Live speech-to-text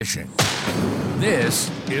fishing. This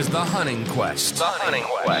is the Hunting Quest. The Hunting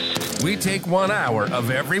Quest. We take 1 hour of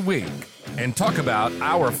every week and talk about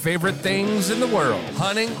our favorite things in the world,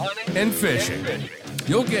 hunting and fishing.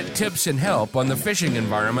 You'll get tips and help on the fishing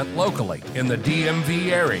environment locally in the DMV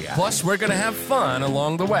area. Plus, we're going to have fun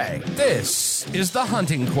along the way. This is the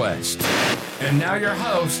Hunting Quest. And now your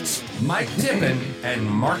hosts, Mike Tippin and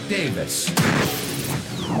Mark Davis.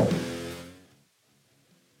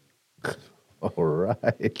 All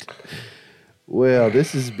right. Well,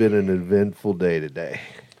 this has been an eventful day today.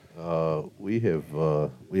 We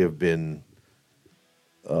have been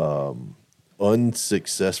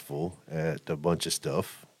unsuccessful at a bunch of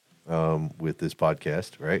stuff with this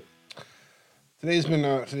podcast, right? Today's been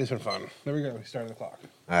fun. There we go. We started the clock.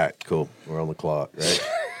 All right, cool. We're on the clock, right?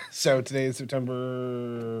 So today is September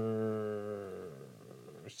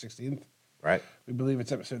 16th. Right. We believe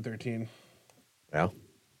it's episode 13. Yeah.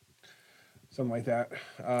 Something like that.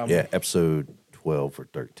 Yeah, episode 12 or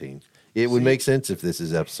 13. It would make sense if this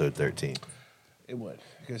is episode 13. It would,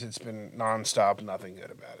 because it's been nonstop, nothing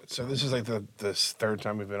good about it. So this is like this third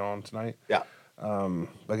time we've been on tonight. Yeah. I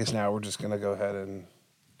guess now we're just gonna go ahead and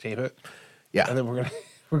tape it. Yeah. And then we're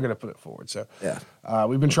gonna put it forward. So Yeah.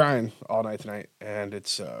 We've been trying all night tonight, and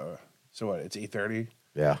it's it's 8:30.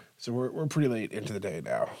 Yeah. So we're pretty late into the day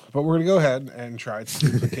now, but we're gonna go ahead and try to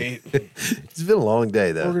duplicate. It's been a long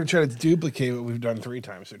day, though. We're gonna try to duplicate what we've done 3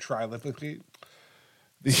 times. So triliplicate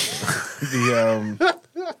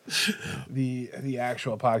the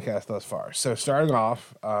actual podcast thus far. So starting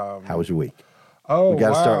off, How was your week? oh, We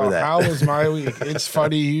gotta wow, start with that. How was my week? It's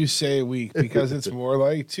funny you say week because it's more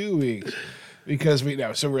like 2 weeks because we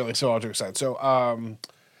know. So all jokes aside. So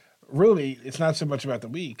really, it's not so much about the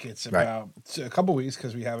week. It's about a couple weeks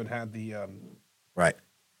because we haven't had the Right.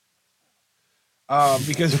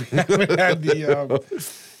 because we haven't had the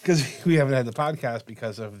because we haven't had the podcast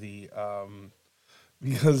because of the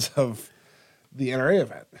NRA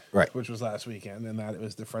event, Right. which was last weekend, and that it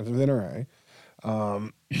was the Friends of the NRA.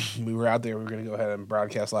 We were out there. We were going to go ahead and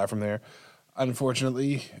broadcast live from there.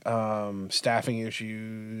 Unfortunately, staffing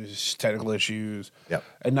issues, technical issues, Yep.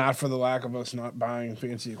 and not for the lack of us not buying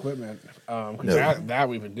fancy equipment, because No. that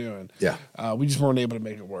we've been doing. Yeah. We just weren't able to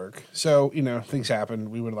make it work. So, things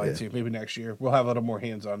happen. We would like Yeah. to. Maybe next year. We'll have a little more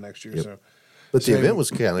hands-on next year. Yep. So, But the So- event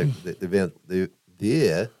was kind of the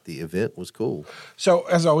event was cool. So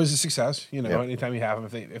as always, a success. Yep. Anytime you have them,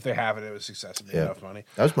 if they have it, it was a success. If they Yeah. had enough money.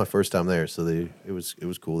 That was my first time there, so it was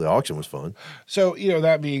cool. The auction was fun. So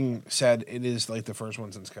that being said, it is like the first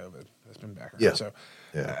one since COVID that's been back around. Yeah. So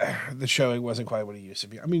Yeah. the showing wasn't quite what it used to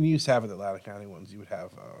be. I mean, you used to have it at Loudoun County ones. You would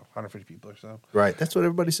have 150 people or so. Right. That's what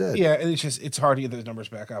everybody said. Yeah, and it's hard to get those numbers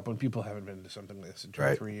back up when people haven't been to something like this in 2 or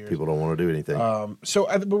Right. 3 years. People don't want to do anything.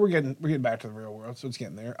 But we're getting back to the real world, so it's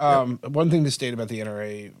getting there. One thing to state about the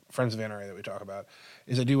NRA, Friends of NRA that we talk about,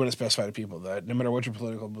 is I do want to specify to people that no matter what your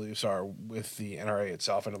political beliefs are with the NRA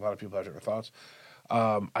itself, and a lot of people have different thoughts,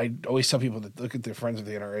 I always tell people to look at their Friends of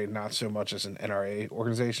the NRA not so much as an NRA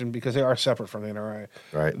organization because they are separate from the NRA.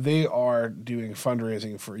 Right. They are doing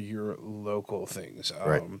fundraising for your local things.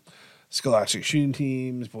 Right. Scholastic shooting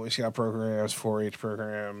teams, Boy Scout programs, 4-H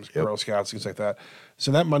programs, Yep. Girl Scouts, things like that.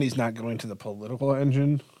 So that money's not going to the political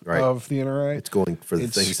engine Right. of the NRA. It's going for the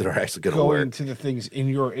It's things that are actually going to going work. to the things in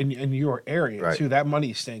your area Right. too. That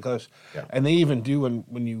money's staying close. Yeah. And they even do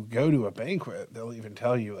when you go to a banquet, they'll even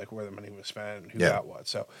tell you like where the money was spent and who Yeah. got what.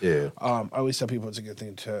 So Yeah. I always tell people it's a good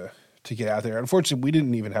thing to get out there. Unfortunately, we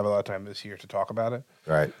didn't even have a lot of time this year to talk about it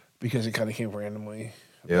Right. because it kind of came randomly.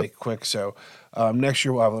 Yep. Like quick. So next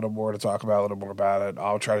year we'll have a little more to talk about, a little more about it.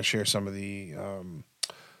 I'll try to share some of the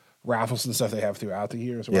raffles and stuff they have throughout the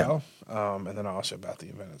year as Yeah. well. And then also about the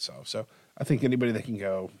event itself. So I think anybody that can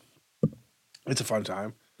go, it's a fun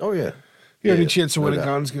time. Oh yeah. You have any chance to no win a doubt.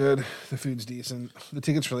 gun's good. The food's decent. The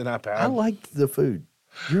ticket's really not bad. I liked the food.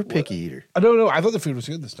 You're a picky eater. I don't know. I thought the food was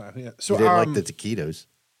good this time. Yeah. So You didn't like the taquitos.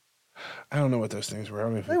 I don't know what those things were. I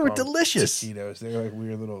don't know if They you were call them delicious. Taquitos. They were like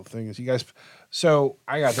weird little things. You guys. So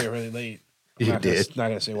I got there really late. I'm You not did. Not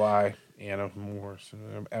gonna say why. Anna Morse.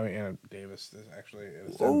 Anna Davis. Is actually.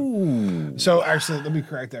 Ooh. So actually, let me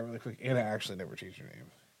correct that really quick. Anna actually never changed her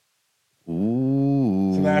name.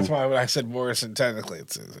 Ooh. So that's why when I said Morrison, technically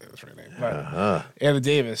it's her name. But Uh-huh. Anna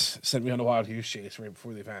Davis sent me on a wild goose chase right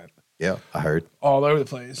before the event, Yeah, I heard. all over the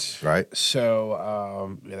place. Right.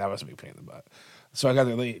 So that was a big pain in the butt. So I got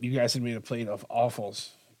there late. You guys had made a plate of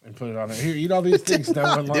offals and put it on there. Here, eat all these things no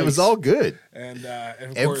one likes. It was all good. And of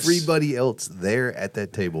course, Everybody else there at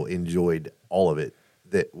that table enjoyed all of it.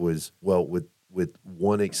 That was, well, with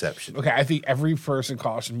one exception. okay, I think every person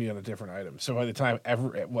cautioned me on a different item. So by the time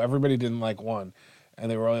everybody didn't like one, and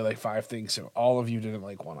they were only like 5 things. So all of you didn't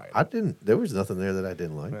like one item. I didn't. There was nothing there that I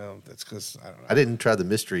didn't like. Well, that's because I don't know. I didn't try the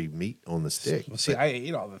mystery meat on the stick. Well, see, I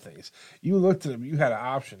ate all the things. You looked at them. You had an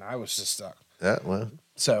option. I was just stuck. Well,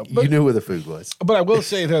 So you knew where the food was. But I will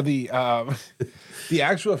say though the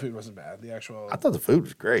actual food wasn't bad. The actual I thought the food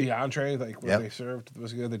was great. the entree, like what they served,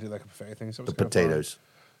 was good. They did like a buffet thing. So it was The kinda fun. potatoes.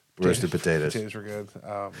 Roasted potatoes. Potatoes were good.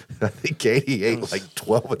 I think Katie ate like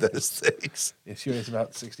 12 of those things. Yeah, she weighs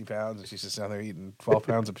about 60 pounds, and she's just down there eating 12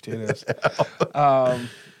 pounds of potatoes. But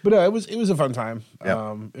no, it was a fun time.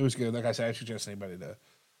 Yep. It was good. Like I said, I suggest anybody to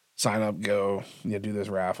sign up, go, do those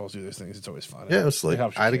raffles, do those things. It's always fun. Yeah, it was slick.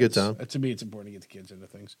 helps your I had a good kids. time. To me, it's important to get the kids into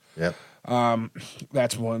things. Yep.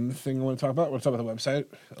 That's one thing I want to talk about. I want to talk about the website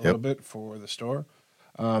a little bit for the store.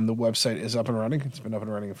 The website is up and running. It's been up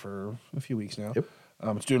and running for a few weeks now. Yep.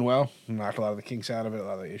 It's doing well. Knocked a lot of the kinks out of it. A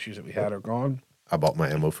lot of the issues that we had are gone. I bought my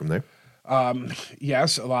ammo from there.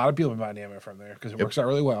 Yes, a lot of people have been buying ammo from there because it works out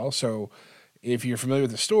really well. So if you're familiar with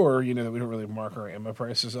the store, you know that we don't really mark our ammo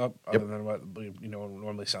prices up other than what we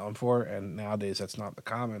normally sell them for. And nowadays that's not the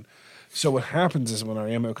common. So what happens is when our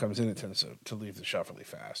ammo comes in, it tends to leave the shelf really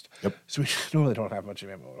fast. Yep. So we normally don't have much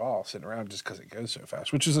ammo at all sitting around just because it goes so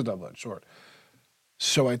fast, which is a double-edged sword.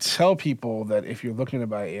 So I tell people that if you're looking to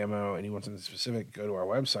buy ammo and you want something specific, go to our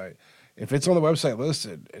website. If it's on the website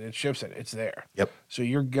listed and it ships it, it's there. Yep. So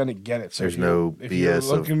you're gonna get it. So There's if you're BS of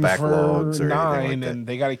looking backlogs for or anything 9 like that. and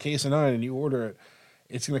they got a case of 9 and you order it,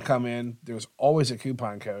 it's gonna come in. There's always a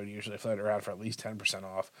coupon code usually floated around for at least 10%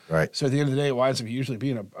 off. Right. So at the end of the day, it winds up usually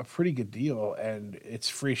being a pretty good deal, and it's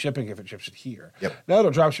free shipping if it ships it here. Yep. Now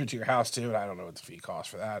it'll drop ship to your house too, and I don't know what the fee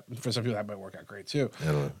costs for that. For some people, that might work out great too. I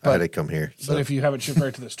don't know. I had it come here. So. But if you have it shipped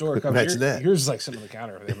right to the store, come Imagine here. that. Yours is like sitting on the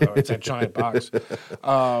counter over there. It's a giant box.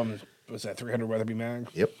 Was that 300 Weatherby mag?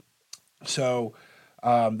 Yep. So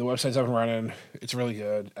the website's up and running. It's really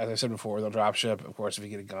good. As I said before, they'll drop ship. Of course, if you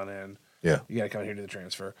get a gun in, you got to come here to the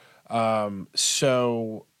transfer.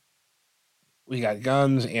 So we got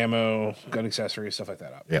guns, ammo, gun accessories, stuff like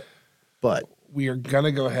that up. Yep. But We are going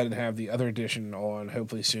to go ahead and have the other edition on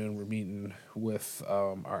hopefully soon. We're meeting with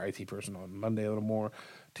our IT person on Monday a little more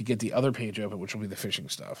to get the other page open, which will be the fishing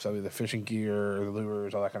stuff. So it'll be the fishing gear, the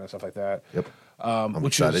lures, all that kind of stuff like that. Yep.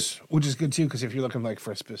 Which excited. is good too, because if you're looking like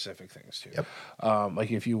for specific things too. Yep.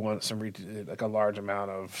 Like if you want some like a large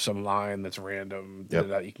amount of some line that's random,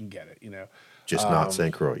 you can get it. just not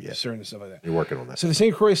St. Croix yet. Certain stuff like that. You're working on that. So the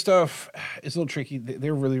St. Croix stuff is a little tricky.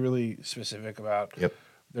 They're really, really specific about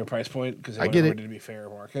their price point because they want everybody to be fair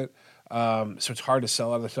market. So it's hard to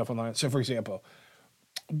sell other stuff online. So for example,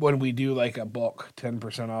 when we do like a bulk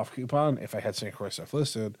 10% off coupon, if I had St. Croix stuff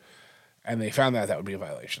listed and they found that would be a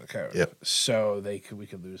violation of the code. Yep. So we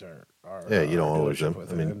could lose our you don't always dealership them. with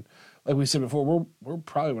I it. mean- And like we said before, we're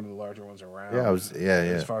probably one of the larger ones around.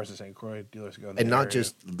 As far as the St. Croix dealers go. In the And not area.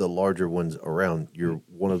 just the larger ones around. You're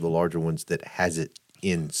one of the larger ones that has it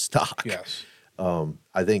in stock. Yes.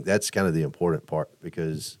 I think that's kind of the important part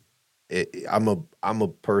because I'm a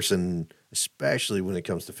person, especially when it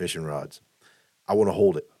comes to fishing rods. I want to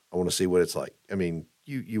hold it. I want to see what it's like. I mean,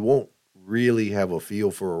 you won't really have a feel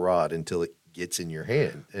for a rod until it gets in your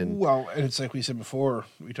hand. And and it's like we said before,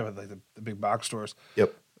 we talked about like the big box stores.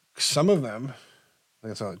 Yep. Some of them, I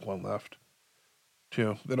think it's not like one left,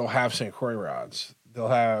 two, that'll have St. Croix rods. They'll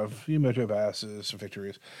have Mojo Basses, some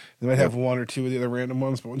Victories. They might have one or two of the other random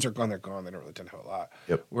ones, but once they're gone, they're gone. They don't really tend to have a lot.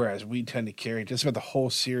 Yep. Whereas we tend to carry just about the whole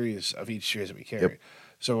series of each series that we carry. Yep.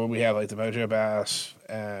 So when we have like the Mojo Bass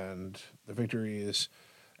and the Victories,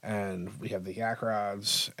 and we have the Yak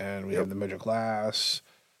rods, and we have the Mojo Glass,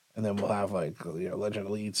 and then we'll have like Legend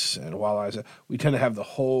Elites and Walleyes. We tend to have the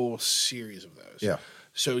whole series of those. Yeah.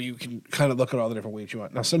 So you can kind of look at all the different weights you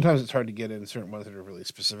want. Now sometimes it's hard to get in certain ones that are really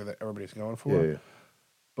specific that everybody's going for. Yeah.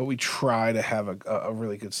 But we try to have a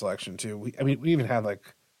really good selection too. We even have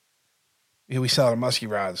like, we sell out of muskie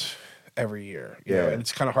rods every year. You know, and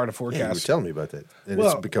it's kind of hard to forecast. Yeah, you were telling me about that. And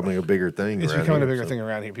Well, it's becoming a bigger thing. It's around becoming a here, bigger so- thing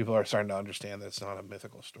around here. People are starting to understand that it's not a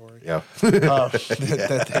mythical story. Yeah.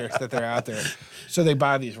 that they're out there. So they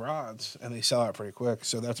buy these rods and they sell out pretty quick.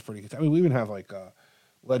 So that's pretty good. I mean, we even have like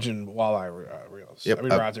Legend walleye reels. Yep.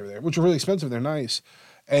 Rods over there, which are really expensive. They're nice,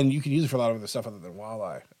 and you can use it for a lot of other stuff other than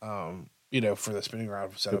walleye. For the spinning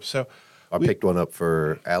rod setup. So I picked one up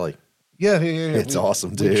for Allie. yeah. It's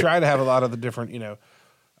awesome, We dude. try to have a lot of the different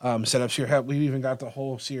setups here. We've even got the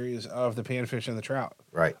whole series of the panfish and the trout.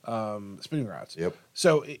 Right. Spinning rods. Yep.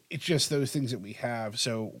 So it's just those things that we have.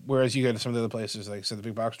 So whereas you go to some of the other places, like I said, the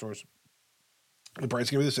big box stores, the price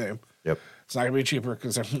is going to be the same. Yep. It's not going to be cheaper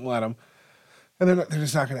because they won't let them. And they're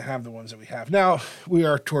just not going to have the ones that we have. Now, we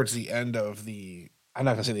are towards the end of the I'm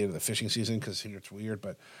not gonna say the end of the fishing season because here it's weird,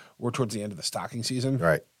 but we're towards the end of the stocking season.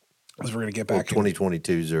 Right. Because we're gonna get back.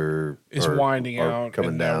 2022s is winding out,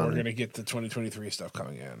 coming and down. now we're gonna get the 2023 stuff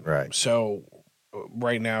coming in. Right. So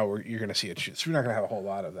right now you're gonna see it. So we're not gonna have a whole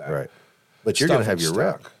lot of that. Right. But you're gonna have your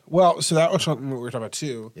rep. Well, so that was something we were talking about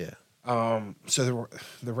too. Yeah. So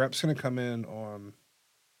the rep's gonna come in on.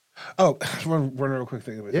 Oh, one real quick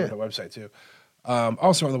thing about the website too.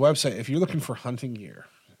 Also on the website, if you're looking for hunting gear.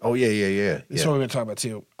 Oh yeah. That's what we're going to talk about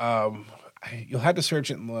too. You'll have to search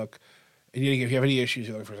it and look. And if you have any issues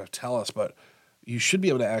you're looking for stuff, tell us. But you should be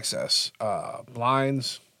able to access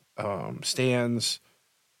blinds, stands,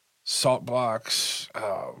 salt blocks,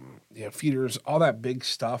 feeders, all that big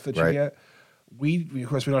stuff that you get. Of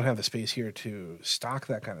course, we don't have the space here to stock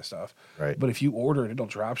that kind of stuff. Right. But if you order it, it'll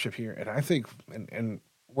drop ship here. And I think, and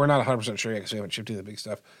we're not 100% sure yet because we haven't shipped you the big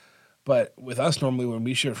stuff. But with us, normally when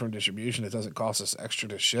we ship from distribution, it doesn't cost us extra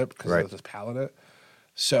to ship because they'll just pallet it.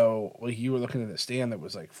 So like you were looking at a stand that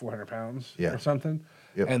was like 400 pounds or something.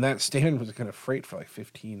 Yep. And that stand was going to freight for like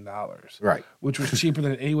 $15. Right. Which was cheaper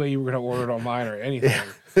than any way you were going to order it online or anything. Yeah.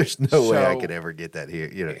 There's no way I could ever get that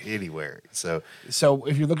here, anywhere. So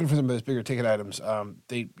if you're looking for some of those bigger ticket items,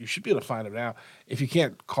 you should be able to find them now. If you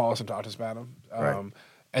can't, call us and talk to us about them.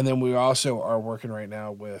 And then we also are working right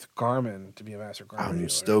now with Garmin to be a master Garmin dealer.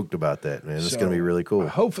 Stoked about that, man. That's going to be really cool.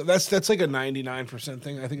 Hopefully, that's like a 99%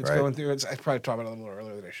 thing. I think it's going through. I probably talked about it a little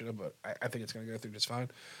earlier than I should have, but I think it's going to go through just fine.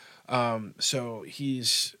 So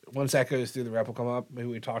once that goes through, the rep will come up. Maybe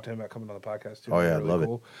we talk to him about coming on the podcast too. Oh yeah, really love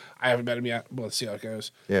cool. I haven't met him yet. But let's see how it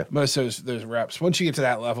goes. Yeah, most of those reps. Once you get to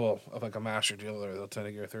that level of like a master dealer, they'll tend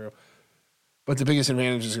to go through. But the biggest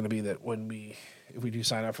advantage is going to be that if we do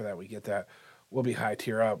sign up for that, we get that. We'll be high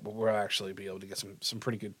tier up, but we'll actually be able to get some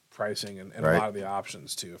pretty good pricing and a lot of the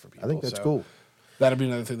options too for people. I think that's cool. That'll be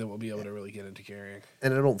another thing that we'll be able to really get into carrying.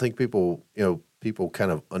 And I don't think people kind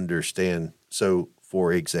of understand. So,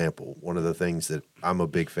 for example, one of the things that I'm a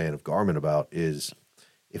big fan of Garmin about is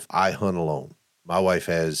if I hunt alone. My wife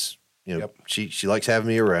has, she likes having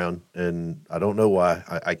me around, and I don't know why.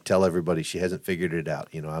 I tell everybody she hasn't figured it out.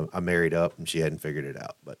 I'm married up, and she hadn't figured it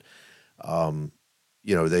out, but.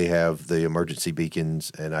 They have the emergency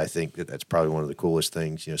beacons, and I think that's probably one of the coolest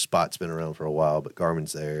things. Spot's been around for a while, but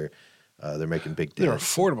Garmin's there. They're making big deals. They're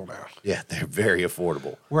affordable now. Yeah, they're very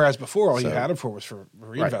affordable. Whereas before, all you had them for was for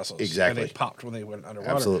marine vessels. Exactly. And they popped when they went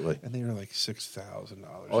underwater. Absolutely. And they were like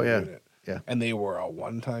 $6,000 a unit. Yeah. And they were a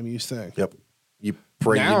one-time use thing. Yep. You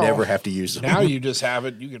pray you never have to use them. Now you just have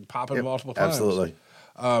it. You can pop it multiple times. Absolutely.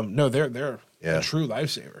 No, they're a true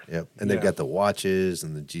lifesaver. Yep. And they've got the watches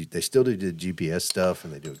and they still do the GPS stuff,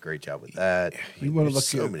 and they do a great job with that. You want to look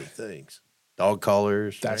so many things. Dog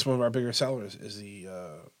collars. That's one of our bigger sellers is the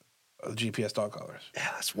GPS dog collars. Yeah,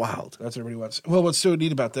 that's wild. That's what everybody wants. Well, what's so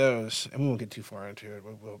neat about those, and we won't get too far into it.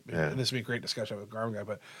 And this will be a great discussion with Garmin guy,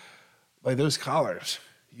 but like those collars,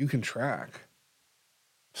 you can track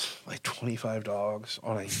like 25 dogs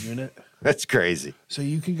on a unit. That's crazy. So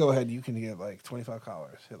you can go ahead, you can get like 25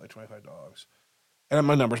 collars, hit like 25 dogs. And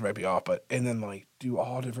my numbers might be off, and then like do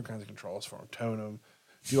all different kinds of controls for them, tone them,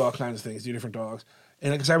 do all kinds of things, do different dogs.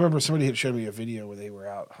 And because I remember somebody had showed me a video where they were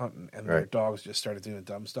out hunting and their dogs just started doing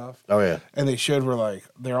dumb stuff. Oh yeah. And they showed where like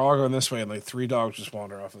they're all going this way and like 3 dogs just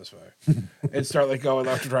wander off this way and start like going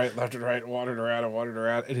left and right, and wandered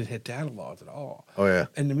around. And it hit data logs at all. Oh yeah.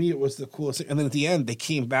 And to me it was the coolest thing. And then at the end they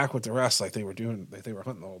came back with the rest like they were hunting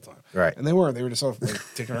the whole time. Right. And they were just all like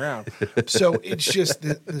ticking around. So it's just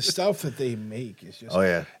the stuff that they make is just. Oh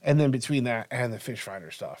yeah. And then between that and the fish finder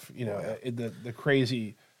stuff, the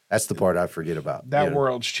crazy. That's the part I forget about. That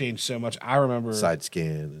world's changed so much. I remember side scan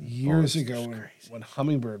and years ago when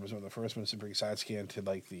Humminbird was one of the first ones to bring side scan to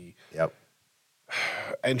like the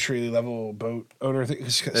entry level boat owner thing.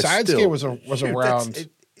 Side scan was around.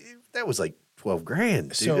 That was like $12,000.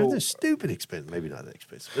 Dude. So, it was stupid expensive. Maybe not that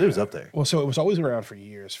expensive, but it was up there. Well, so it was always around for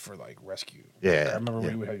years for like rescue. Yeah. I remember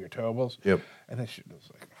when you would have your towables. Yep. And that shit was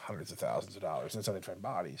like hundreds of thousands of dollars. That's how they'd find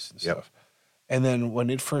bodies and stuff. And then when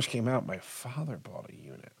it first came out, my father bought a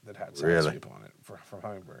unit that had side sweep on it from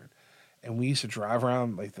Humminbird. And we used to drive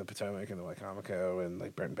around like the Potomac and the Wicomico and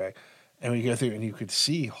like Brenton Bay. And we go through and you could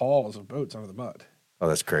see halls of boats under the mud. Oh,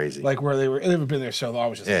 that's crazy. Like where they've never been there so long, it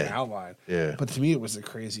was just like an outline. Yeah. But to me, it was the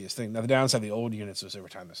craziest thing. Now, the downside of the old units was over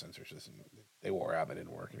time the sensors just, they wore out, they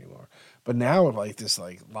didn't work anymore. But now with like this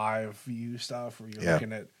like live view stuff where you're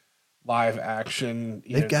looking at live action.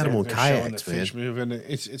 They've got them on kayaks, the fish moving.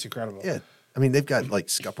 It's incredible. Yeah. I mean, they've got like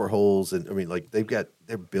scupper holes, and I mean, like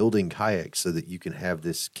they're building kayaks so that you can have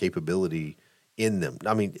this capability in them.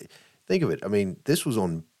 I mean, think of it. I mean, this was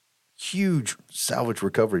on huge salvage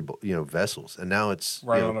recovery, vessels, and now it's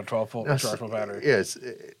Right on a 12-volt rechargeable battery. Yeah,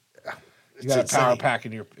 you got a power pack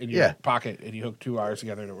in your Yeah. pocket, and you hook 2 wires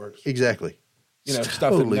together, and it works. exactly. It's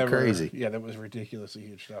Stuff totally that never, crazy. Yeah, that was ridiculously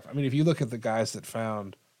huge stuff. I mean, if you look at the guys that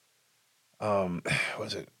found,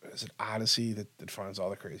 is it Odyssey that finds all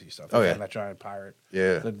the crazy stuff? They found that giant pirate,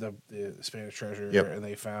 Yeah. the Spanish treasure, Yep. and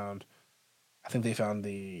I think they found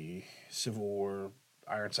the Civil War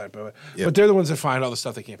Ironside boat. Yep. But they're the ones that find all the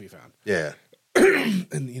stuff that can't be found. Yeah.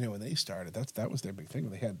 And when they started, that was their big thing.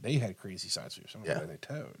 They had crazy sides for some of that they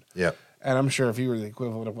towed. Yeah. And I'm sure if you were the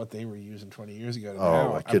equivalent of what they were using 20 years ago to Oh,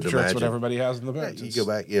 now, I I'm couldn't sure it's what imagine. everybody has in the Yeah, boats. you go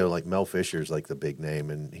back, like Mel Fisher's like the big name,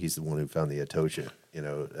 and he's the one who found the Atocha,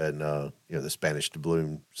 and the Spanish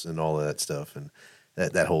doubloons and all of that stuff, and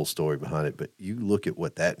that whole story behind it. But you look at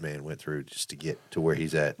what that man went through just to get to where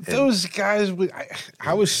he's at. Those guys,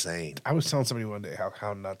 I was insane. I was telling somebody one day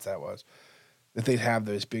how nuts that was. That they'd have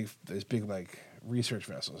those big like research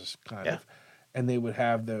vessels, kind of, and they would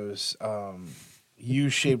have those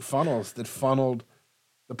U-shaped funnels that funneled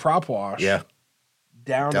the prop wash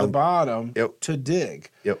down the bottom to dig.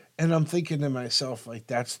 Yep. And I'm thinking to myself, like,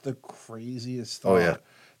 that's the craziest thought. Oh, yeah.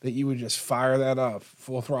 That you would just fire that up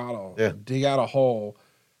full throttle, Yeah. dig out a hole,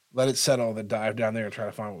 let it settle, then dive down there and try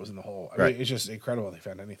to find what was in the hole. I mean, it's just incredible they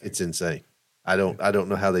found anything. It's insane. I don't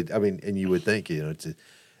know how they. I mean, and you would think,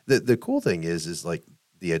 the cool thing is like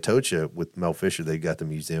the Atocha with Mel Fisher. They got the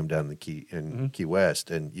museum down in Key West,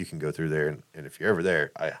 and you can go through there. And if you're ever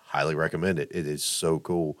there, I highly recommend it. It is so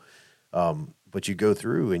cool. But you go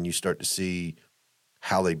through and you start to see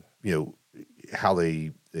how they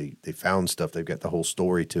found stuff. They've got the whole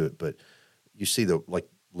story to it, but you see the like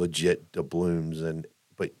legit doubloons,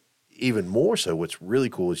 but even more so, what's really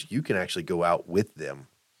cool is you can actually go out with them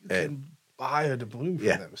and buy a doubloon from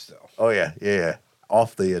them still. Oh yeah,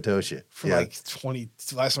 off the Atocha For like 20.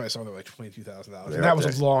 Last time I saw them, like $22,000, and up that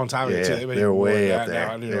was a long time ago. Yeah, too. they're way up there.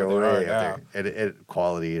 Now. They're way up there, and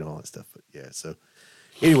quality and all that stuff. But yeah, so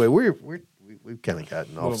anyway, we've kind of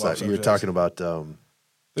gotten off site. You're talking about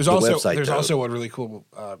there's the also website, there's though. also one really cool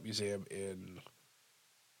museum in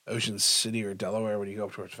Ocean City or Delaware when you go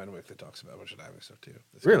up towards Fenwick that talks about a bunch of diving stuff too.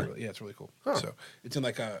 Really? Yeah, it's really cool. Huh. So it's in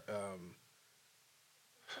like a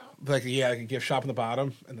like a gift shop in the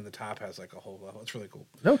bottom, and then the top has like a whole level. It's really cool.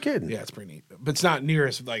 No kidding. Yeah, it's pretty neat. But it's not near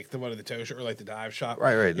as like the one at the Tosha or like the dive shop.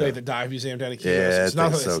 Right. Yeah, No. like the dive museum down in Key Yeah, West. It's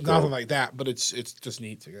nothing. that's so It's nothing cool. like that, but it's just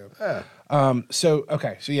neat to go. Yeah. So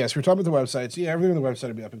yes, we're talking about the websites. Yeah, everything on the website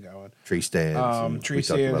will be up and going. Tree stands. and Tree we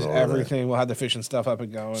talked about stands, all of that. everything. We'll have the fishing stuff up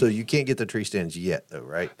and going. So you can't get the tree stands yet, though,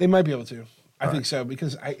 right? They might be able to. I think so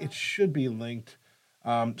because it should be linked.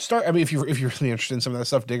 If you're really interested in some of that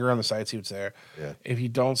stuff, dig around the site, see what's there. Yeah. If you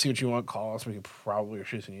don't see what you want, call us. We could probably or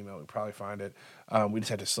shoot us an email. We'd probably find it. We just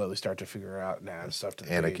have to slowly start to figure out and add stuff to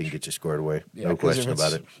the Anna page. can get you squared away. Yeah, No 'cause question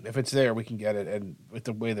about it. If it's there, we can get it. And with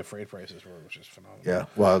the way the freight prices were, it was just phenomenal. Yeah.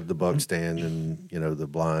 Well, the bug stand and the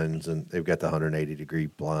blinds, and they've got the 180-degree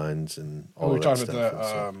blinds and all we were of that talking stuff.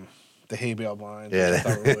 about the hay bale blinds. Yeah, which I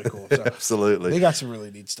thought were really cool. So absolutely. they got some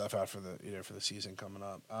really neat stuff out for the season coming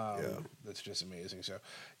up. That's just amazing. So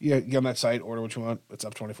get on that site, order what you want. It's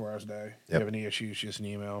up 24 hours a day. If you have any issues, just an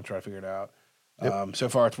email, try to figure it out. So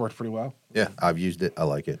far, it's worked pretty well. Yeah, I've used it. I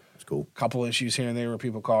like it. It's cool. Couple issues here and there where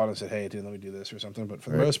people called and said, "Hey, dude, let me do this or something." But for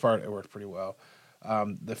the most part, it worked pretty well.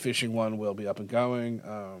 The fishing one will be up and going.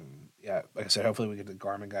 Like I said, hopefully we get the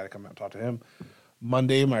Garmin guy to come out and talk to him.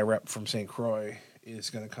 Monday, my rep from St. Croix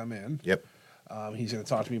is going to come in. Yep. He's going to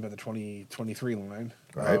talk to me about the 2023 line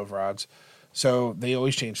Right. of rods. So they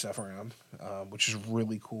always change stuff around, which is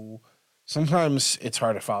really cool. Sometimes it's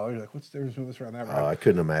hard to follow. You're like, what's the difference with this around that rod? I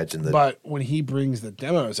couldn't imagine that. But when he brings the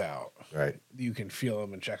demos out, Right. you can feel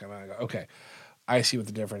them and check them out and go, okay, I see what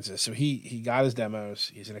the difference is. So he got his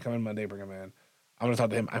demos. He's going to come in Monday, bring them in. I'm going to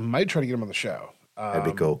talk to him. I might try to get him on the show. That'd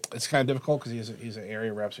be cool. It's kind of difficult because he's an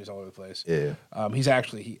area rep, so he's all over the place. Yeah.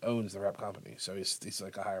 He owns the rep company, so he's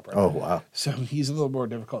like a higher price. Oh, wow. So he's a little more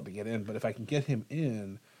difficult to get in, but if I can get him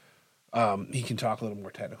in, he can talk a little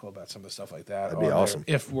more technical about some of the stuff like that. That'd be on awesome.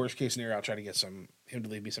 there. If worst case scenario, I'll try to get him to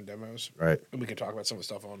leave me some demos, Right. and we can talk about some of the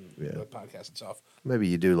stuff on the podcast itself. Maybe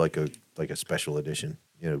you do like a special edition,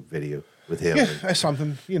 video with him. Yeah, that's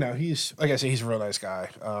something. He's like I say, he's a real nice guy.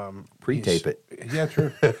 Pre-tape it. Yeah,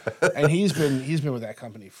 true. And he's been with that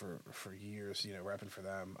company for years, repping for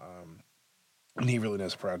them. And he really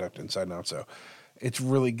knows the product inside and out. So it's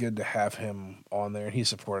really good to have him on there, and he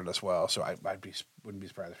supported us well. So wouldn't be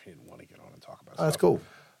surprised if he didn't want to get on and talk about stuff. That's cool.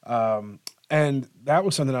 And that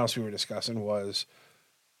was something else we were discussing was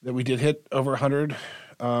that we did hit over 100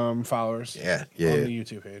 followers Yeah. on the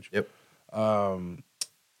YouTube page. Yep.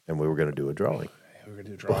 And we were going to do a drawing. we're going to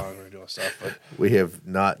do a drawing, we're going to do all stuff, but we have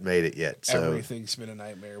not made it yet. So everything's been a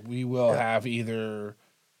nightmare. We will have either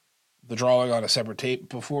the drawing on a separate tape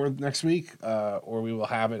before next week, or we will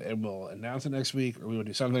have it and we'll announce it next week, or we will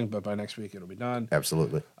do something, but by next week it'll be done.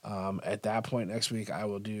 Absolutely. At that point next week, I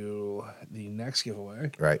will do the next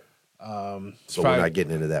giveaway. Right. So we're not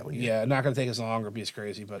getting into that one yet. Yeah, not going to take as long or be as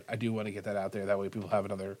crazy, but I do want to get that out there. That way people have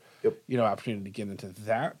another, opportunity to get into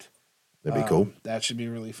that. That'd be cool. That should be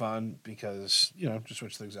really fun because, just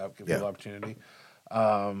switch things up, give people opportunity.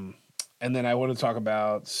 And then I want to talk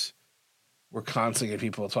about, we're constantly getting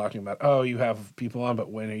people talking about, oh, you have people on, but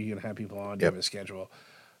when are you going to have people on? Do you have a schedule?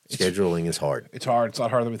 Scheduling is hard. It's hard. It's a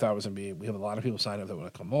lot harder than we thought it was going to be. We have a lot of people signed up that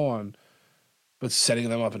want to come on, but setting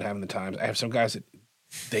them up and having the times. I have some guys that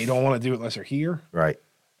they don't want to do it unless they're here. Right.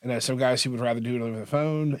 And I have some guys who would rather do it over the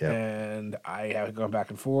phone, and I have gone back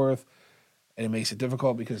and forth, and it makes it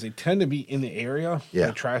difficult because they tend to be in the area,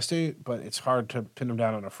 the tri-state, but it's hard to pin them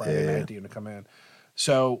down on a Friday night to come in.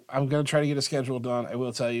 So I'm going to try to get a schedule done. I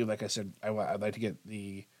will tell you, like I said, I'd like to get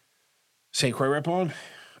the St. Croix rep on.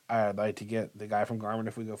 I'd like to get the guy from Garmin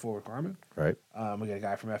if we go forward with Garmin. Right. We got a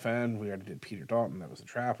guy from FN. We already did Peter Dalton. That was the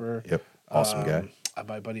trapper. Yep. Awesome guy.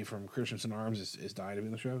 My buddy from Christensen Arms is dying to be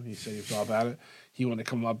on the show. He said he was all about it. He wanted to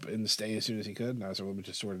come up and stay as soon as he could. And I was like, well, we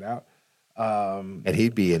just sort it out. And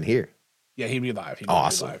he'd be in here. Yeah, he'd be live.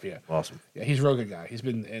 Awesome. Be live, yeah. Awesome. Yeah, he's a real good guy. He's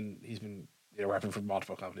been repping for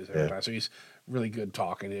multiple companies every time. So he's really good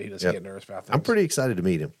talking. He doesn't get nervous about things. I'm pretty excited to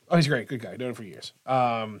meet him. Oh, he's a great, good guy. Known him for years.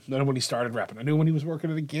 Known him when he started repping. I knew him when he was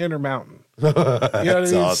working at a Gander Mountain. You know what I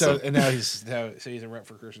mean? Awesome. So, and now he's a rep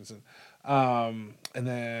for Christensen. And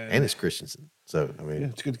it's Christensen. So I mean,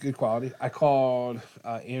 it's good quality. I called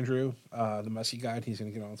Andrew, the musky guy. He's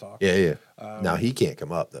going to get on and talk. Yeah. Now he can't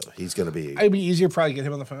come up though. He's going to be. It'd be easier probably get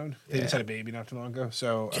him on the phone. They just had a baby not too long ago,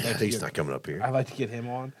 so he's not coming up here. I'd like to get him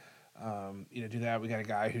on. Do that. We got a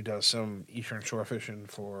guy who does some eastern shore fishing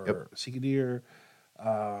for Sika deer.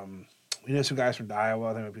 We know some guys from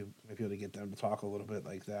Iowa. I think we might be able to get them to talk a little bit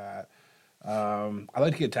like that. I'd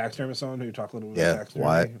like to get taxidermists on who talk a little bit about taxidermy.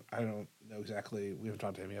 Wyatt. I don't know exactly. We haven't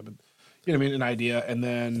talked to him yet, but you know what I mean, an idea. And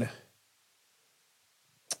then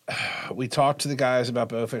we talked to the guys about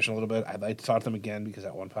bow fishing a little bit. I'd like to talk to them again because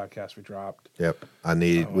that one podcast we dropped. Yep.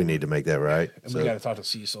 We need to make that right. And we got to talk to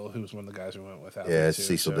Cecil, who was one of the guys we went with.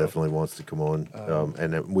 Cecil definitely wants to come on.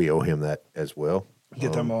 And then we owe him that as well.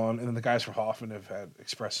 Get them on. And then the guys from Hoffman have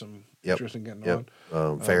expressed some interest in getting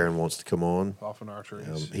on. Farron wants to come on. Hoffman Archery.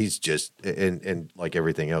 He's just, and like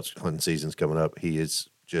everything else, hunting season's coming up. He is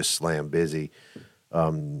just slam busy.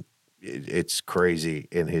 It's crazy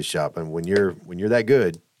in his shop. And when you're that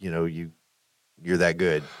good, you're that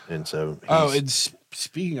good. And so and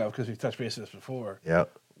speaking of, because we've touched base on this before,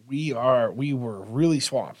 we were really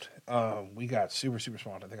swamped. We got super, super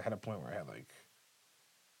swamped. I think I had a point where I had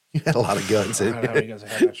you had a lot of guns in there. I don't know how many guns I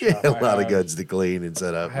had in that shop. a lot of guns to clean and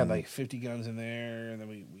set up. I had like 50 guns in there, and then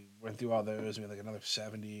we went through all those. We had like another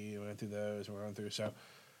 70. We went through those. We went through. So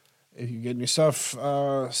if you're getting your stuff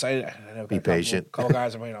sighted, I know be patient. A couple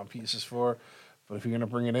guys I'm waiting on pieces for. But if you're going to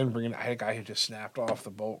bring it in. I had a guy who just snapped off the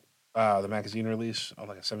bolt, the magazine release on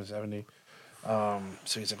like a 770.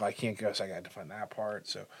 So he's like, well, I can't go, so I got to find that part.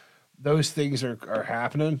 So those things are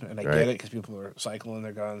happening, and I get it because people are cycling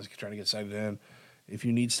their guns, trying to get sighted in. If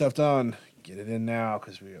you need stuff done, get it in now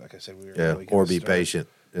because like I said, we were really or be patient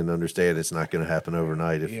and understand it's not going to happen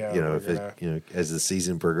overnight. If as the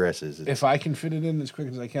season progresses, if I can fit it in as quick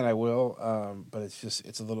as I can, I will. But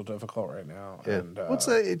it's a little difficult right now. Yeah. And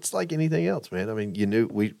it's like anything else, man. I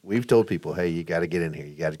mean, we've told people, hey, you got to get in here.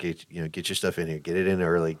 You got to get your stuff in here. Get it in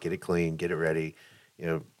early. Get it clean. Get it ready.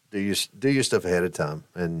 Do your stuff ahead of time,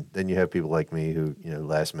 and then you have people like me who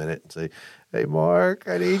last minute and say, "Hey, Mark,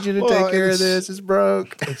 I need you to take care of this. It's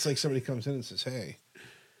broke." It's like somebody comes in and says, "Hey,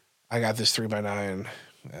 I got this 3x9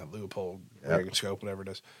 Leupold rig and scope, whatever it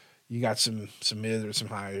is. You got some mid or some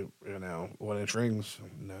high, 1-inch rings?"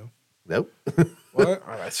 No. Nope. What?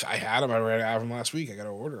 I had them. I ran out of them last week. I got to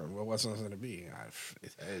order them. Well, what's it going to be?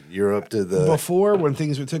 You're up to the before when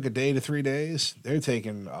things would take a day to 3 days. They're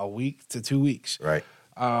taking a week to 2 weeks. Right.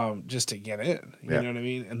 Just to get in, you know what I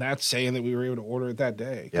mean? And that's saying that we were able to order it that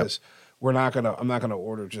day because I'm not gonna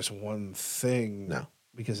order just one thing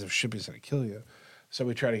because if shipping's gonna kill you. So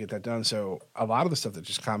we try to get that done. So a lot of the stuff that's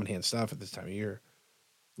just common hand stuff at this time of year,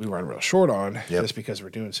 we run real short on just because we're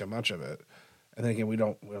doing so much of it. And then again, we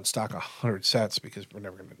don't stock 100 sets because we're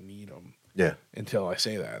never gonna need them. Yeah. Until I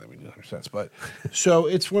say that, then we need 100 sets. But so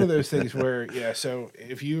it's one of those things where So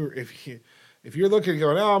if you're looking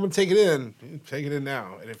going, I'm going to take it in, take it in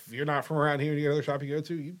now. And if you're not from around here and you got another shop you go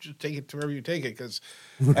to, you just take it to wherever you take it because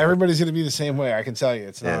everybody's going to be the same way. I can tell you.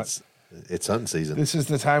 It's not. It's hunting season. This is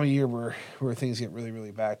the time of year where things get really,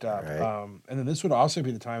 really backed up. Right. And then this would also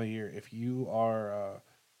be the time of year if you are a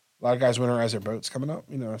lot of guys winterize their boats coming up.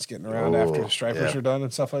 You know, it's getting around after the stripers are done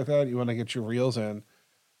and stuff like that. You want to get your reels in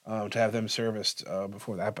to have them serviced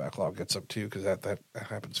before that backlog gets up too, because that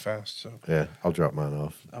happens fast. So Yeah, I'll drop mine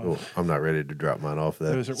off. Well, I'm not ready to drop mine off.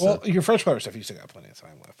 Well, your freshwater stuff, you still got plenty of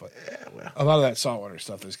time left. But a lot of that saltwater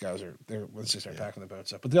stuff, those guys once they start packing the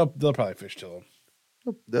boats up. But they'll probably fish till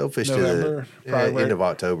they'll fish November, to the end of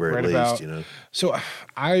October at least. So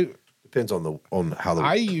depends on how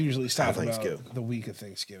I usually stop things about go. the week of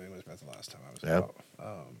Thanksgiving was about the last time I was out.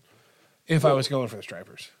 If I was going for the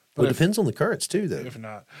stripers. But it depends on the currents too, though. If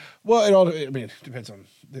not, well, it depends on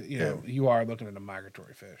you are looking at a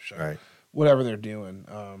migratory fish, so Right. whatever they're doing.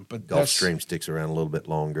 But Gulf Stream sticks around a little bit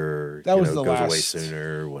longer. That was goes the away last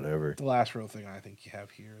sooner, whatever. The last real thing I think you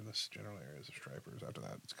have here in this general area is the stripers. After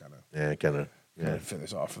that, it's kind of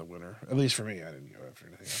finish off for the winter. At least for me, I didn't go after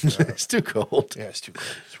anything after that. It's too cold. Yeah, it's too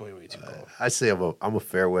cold. It's way too cold. I say I'm a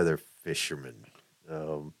fair weather fisherman.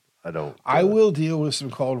 I will deal with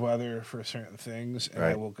some cold weather for certain things, and I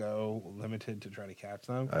Right. will go limited to try to catch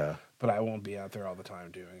them. Yeah. But I won't be out there all the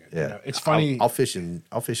time doing it. Yeah, You know, it's funny. I'll fish in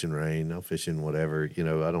rain. I'll fish in whatever.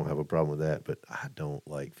 I don't have a problem with that. But I don't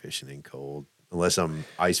like fishing in cold unless I'm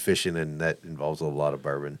ice fishing, and that involves a lot of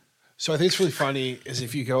bourbon. So I think it's really funny is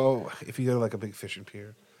if you go to like a big fishing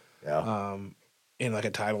pier, Yeah, in like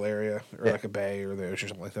a tidal area or Yeah. like a bay or the ocean or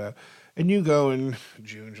something like that, and you go in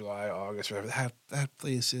June, July, August, whatever, that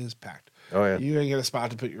place is packed. Oh, yeah. You're gonna get a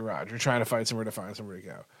spot to put your rod. You're trying to find somewhere to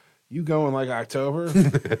go. You go in like October,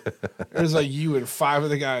 there's like you and 5 of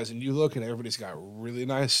the guys, and you look and everybody's got really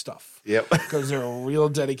nice stuff. Yep. Because they're real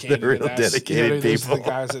dedicated. They're real dedicated those are people. the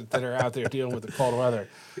guys that are out there dealing with the cold weather.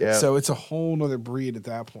 Yeah. So it's a whole nother breed at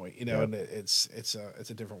that point, Yep. and it's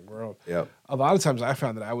a different world. Yep. A lot of times I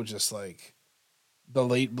found that I would just like the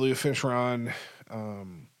late bluefish run,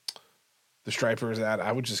 the stripers that I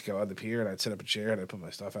would just go out the pier and I'd set up a chair and I'd put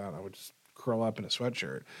my stuff out and I would just curl up in a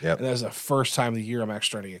sweatshirt. Yep. And that was the first time of the year I'm actually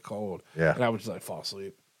starting to get cold. Yeah. And I would just like fall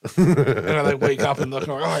asleep. And I like wake up and look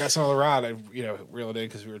and I'm like, oh, I got some of the rod. I reel it in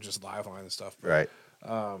because we were just live line and stuff. But, Right.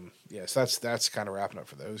 so that's kind of wrapping up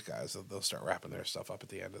for those guys. They'll start wrapping their stuff up at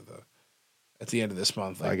the end of this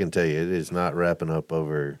month. I can tell you, it is not wrapping up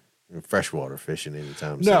over freshwater fishing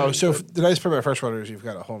anytime soon. No, so the nice part about freshwater is you've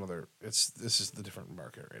got a whole other. This is the different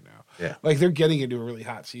market right now. Yeah. Like they're getting into a really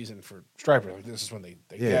hot season for striper. Like this is when they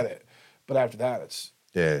get it. But after that,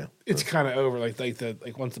 it's kind of over.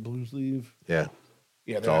 Like once the blues leave, yeah,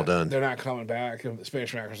 it's all done. They're not coming back. The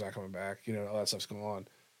Spanish mackerel's not coming back. All that stuff's going on.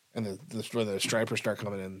 And the stripers start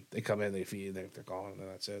coming in. They come in, they feed, they're gone, and then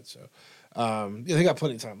that's it. So, they got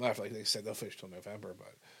plenty of time left. Like they said, they'll fish till November.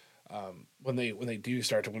 But when they do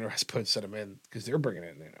start to winterize boats, set them in because they're bringing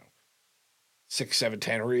in 6, 7,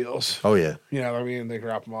 10 reels. Oh yeah, You know what I mean? They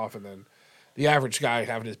drop them off, and then the average guy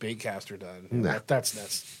having his bait caster done, that's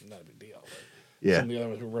not a big deal. But yeah. some of the other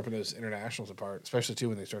ones were ripping those internationals apart, especially too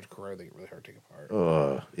when they start to corrode. They get really hard to take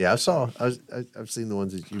apart. Yeah, I've seen the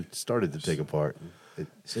ones that you started to take apart.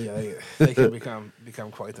 So yeah, they can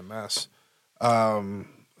become quite the mess. So I'm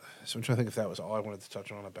trying to think if that was all I wanted to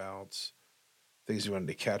touch on about things we wanted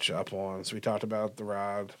to catch up on. So we talked about the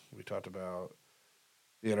rod, we talked about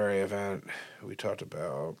the NRA event, we talked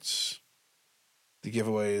about the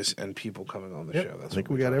giveaways and people coming on the show. I think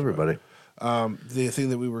we got everybody. The thing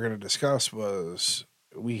that we were going to discuss was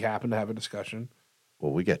we happened to have a discussion.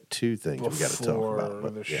 Well, we got 2 things we got to talk about Before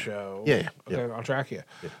the show. Yeah. Okay, I'll track you.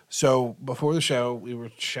 Yeah. So before the show, we were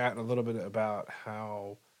chatting a little bit about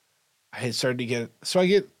how I had started to get. So I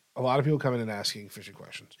get a lot of people coming and asking fishing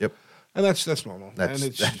questions. Yep. And that's normal.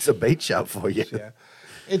 That's a bait shop for you. Yeah.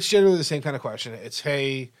 It's generally the same kind of question. It's,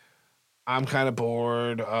 hey, I'm kind of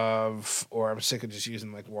bored of, or I'm sick of just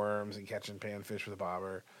using like worms and catching panfish with a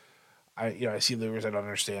bobber. I see lures, I don't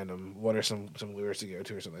understand them. What are some lures to go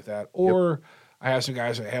to or something like that? Or I have some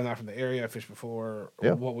guys that I'm not from the area, I fished before.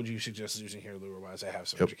 Yep. What would you suggest using here lure-wise? I have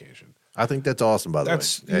some education. I think that's awesome, by the way.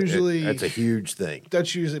 That's a huge thing.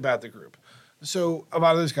 That's usually about the group. So a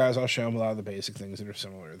lot of those guys, I'll show them a lot of the basic things that are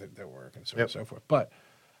similar that work and so on and so forth. But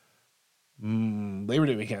Labor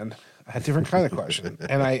Day weekend, I had a different kind of question.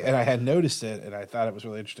 and I had noticed it, and I thought it was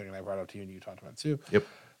really interesting, and I brought it up to you, and you talked about it too. Yep.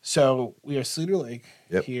 So we have Cedar Lake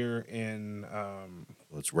here in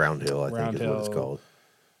It's Round Hill, I think is what it's called.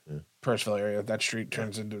 Purcellville area. That street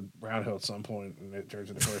turns into Round Hill at some point, and it turns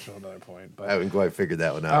into Purcellville at another point. But I haven't quite figured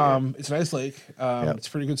that one out yet. it's a nice lake. It's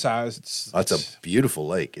pretty good size. It's a beautiful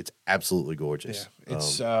lake. It's absolutely gorgeous. Yeah,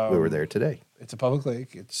 it's we were there today. It's a public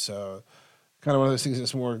lake. It's kind of one of those things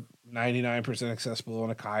that's more 99% accessible on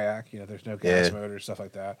a kayak. You know, there's no gas motor, stuff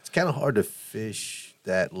like that. It's kind of hard to fish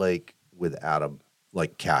that lake without a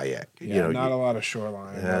kayak. Yeah, you know, not a lot of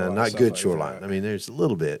shoreline. not good shoreline. I mean, there's a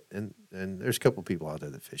little bit, and there's a couple people out there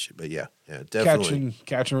that fish it, but yeah, definitely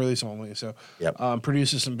catch and release only. So,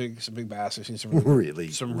 produces some big bass. I've seen some really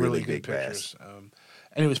good big pictures.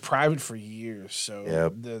 And it was private for years,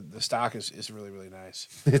 so the stock is really, really nice.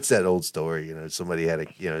 It's that old story, you know. Somebody had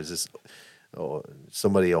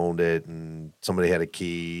somebody owned it, and somebody had a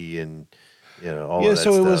key, and all of that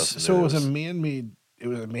stuff. It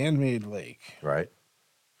was a man-made lake, right?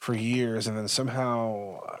 For years, and then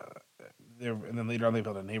somehow, and then later on they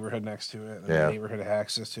built a neighborhood next to it, and then the neighborhood had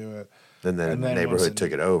access to it. And then the neighborhood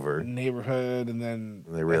took it over. And then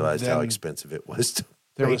they realized how expensive it was to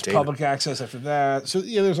there was public access after that. So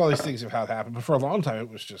there's all these things of how it happened. But for a long time, it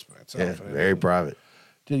was just by itself. Yeah, very private.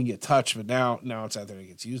 Didn't get touched, but now it's out there and it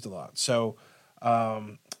gets used a lot. So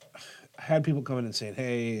I had people come in and saying,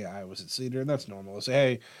 "Hey, I was at Cedar," and that's normal. They say,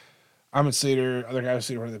 "Hey, I'm at Cedar. Other guys at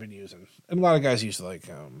Cedar, what have they been using?" And a lot of guys use the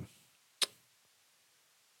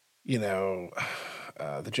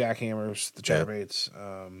jackhammers, the chatterbaits,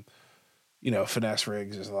 finesse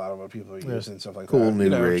rigs is a lot of what people are using, stuff like that. Cool new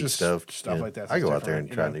rig stuff like that. I go out there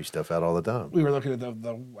and try new stuff out all the time. We were looking at the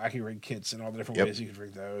wacky rig kits and all the different ways you could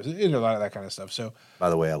rig those. A lot of that kind of stuff. So, by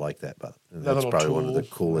the way, I like that. That's probably one of the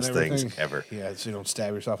coolest things ever. Yeah, so you don't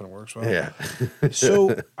stab yourself and it works well. Yeah.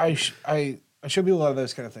 So I show people a lot of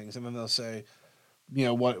those kind of things, and then they'll say,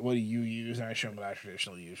 what do you use? And I show them what I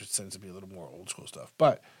traditionally use, which tends to be a little more old school stuff.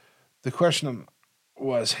 But the question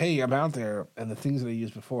was, hey, I'm out there, and the things that I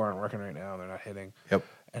used before aren't working right now, and they're not hitting. Yep.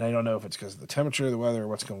 And I don't know if it's because of the temperature, the weather, or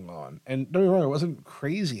what's going on. And don't get me wrong, it wasn't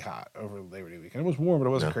crazy hot over Labor Day weekend. It was warm, but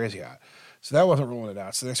it wasn't crazy hot. So that wasn't ruling it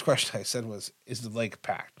out. So the next question I said was, is the lake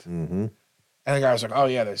packed? Mm-hmm. And the guy was like, oh,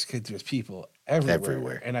 yeah, there's people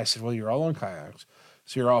everywhere. And I said, well, you're all on kayaks,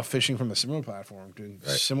 so you're all fishing from a similar platform, doing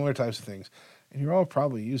similar types of things, and you're all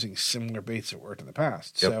probably using similar baits that worked in the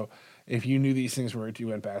past. Yep. So if you knew these things worked, you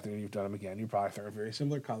went back there and you've done them again, you probably found very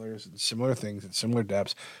similar colors and similar things at similar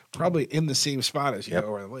depths, probably in the same spot as you go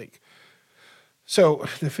over the lake. So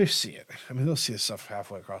the fish see it. I mean, they'll see this stuff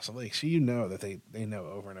halfway across the lake. So you know that they know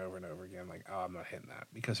over and over and over again, like, oh, I'm not hitting that,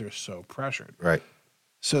 because they're so pressured. Right.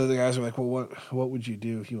 So the guys are like, well, what would you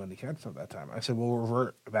do if you wanted to catch them that time? I said, well,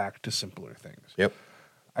 revert back to simpler things. Yep.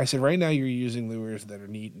 I said, right now you're using lures that are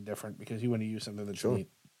neat and different because you want to use something that's neat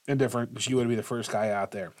and different, because you want to be the first guy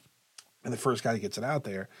out there. And the first guy that gets it out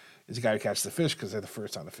there is the guy who catches the fish, because they're the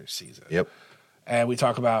first time the fish sees it. Yep. And we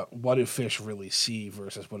talk about what do fish really see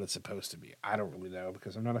versus what it's supposed to be. I don't really know,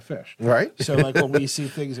 because I'm not a fish. Right. So like when we see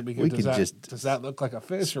things that we go, does that look like a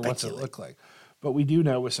fish or what's it look like? But we do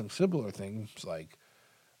know with some simpler things like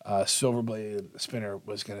silver blade spinner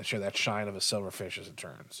was going to show that shine of a silver fish as it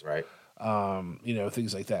turns. Right.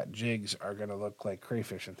 Things like that. Jigs are going to look like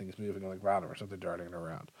crayfish and things moving like around them or something darting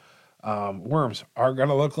around. Worms are going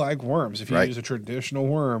to look like worms. If you use a traditional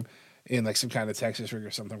worm in like some kind of Texas rig or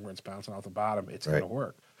something where it's bouncing off the bottom, it's going to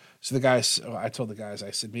work. So I told the guys, I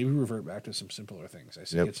said, maybe revert back to some simpler things. I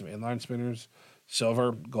said, get some inline spinners.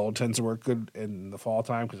 Silver, gold tends to work good in the fall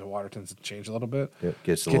time because the water tends to change a little bit. Yep.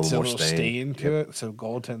 Gets a little more stain to it. So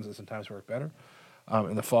gold tends to sometimes work better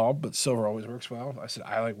in the fall, but silver always works well. I said,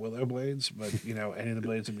 I like willow blades, but any of the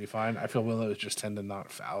blades would be fine. I feel willows just tend to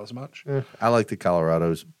not foul as much. I like the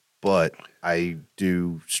Colorados, but I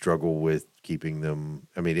do struggle with keeping them.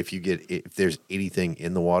 I mean, if there's anything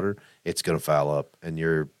in the water, it's going to foul up, and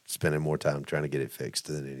you're spending more time trying to get it fixed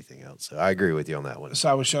than anything else. So I agree with you on that one. So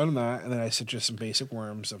I was showing them that, and then I said just some basic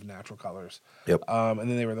worms of natural colors. Yep. And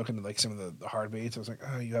then they were looking at like some of the hard baits. I was like,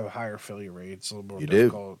 oh, you have a higher failure rate. It's a little more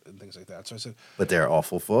difficult and things like that. So I said, but they're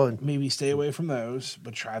awful fun. Maybe stay away from those,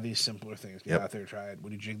 but try these simpler things. Get out there, try it.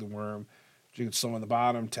 When you jig the worm, jig it slow on the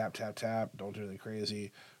bottom, tap, tap, tap. Don't do anything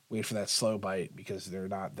crazy. Wait for that slow bite, because they're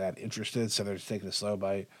not that interested, so they're just taking a slow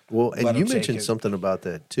bite. Well, and you mentioned something about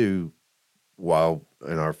that too, while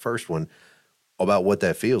in our first one, about what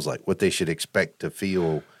that feels like, what they should expect to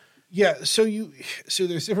feel. Yeah, so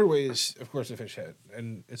there's different ways, of course, to fish head,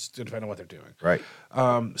 and it's depending on what they're doing. Right.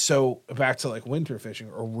 So back to like winter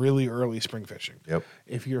fishing or really early spring fishing. Yep.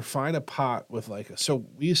 If you find a pot with so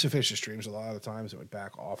we used to fish the streams a lot of the times that would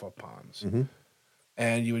back off of ponds. Mm-hmm.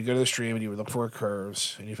 And you would go to the stream and you would look for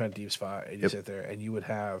curves and you find a deep spot and you sit there and you would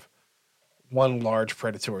have one large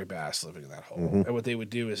predatory bass living in that hole. Mm-hmm. And what they would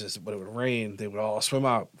do is when it would rain, they would all swim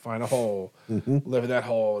up, find a hole, live in that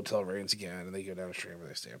hole until it rains again, and they go down the stream or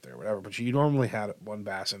they stay up there or whatever. But you normally had one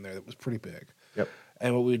bass in there that was pretty big. Yep.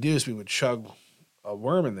 And what we would do is we would chug a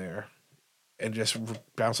worm in there and just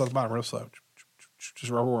bounce off the bottom real slow. Just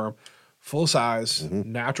rub a worm, full size,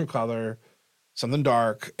 natural color, something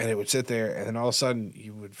dark, and it would sit there, and then all of a sudden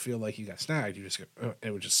you would feel like you got snagged. You just go, and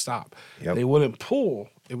it would just stop. Yep. They wouldn't pull;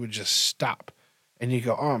 it would just stop, and you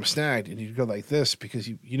go, "Oh, I'm snagged," and you'd go like this because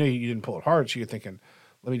you didn't pull it hard, so you're thinking,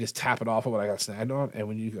 "Let me just tap it off of what I got snagged on," and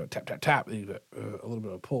when you go tap tap tap, then you go a little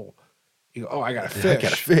bit of pull. You go, "Oh, I got a fish." I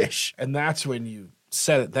got a fish, and that's when you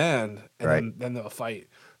set it. Then and Right. then they'll fight.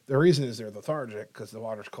 The reason is they're lethargic because the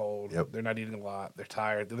water's cold. Yep. They're not eating a lot. They're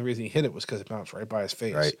tired. The reason he hit it was because it bounced right by his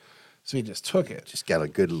face. Right. So he just took it. just got a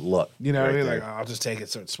good look. You know what I mean? there. Like, I'll just take it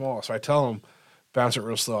so it's small. So I tell them, bounce it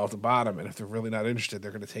real slow off the bottom. And if they're really not interested,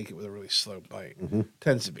 they're going to take it with a really slow bite.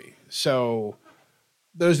 Tends to be. So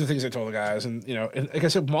those are the things I told the guys. And, and like I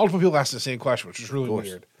said, multiple people asked the same question, which was really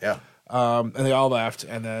weird. Yeah. And they all left.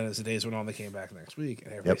 And then as the days went on, they came back the next week.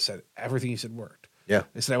 And everybody said everything he said worked. Yeah.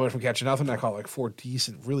 They said I went from catching nothing. I caught like 4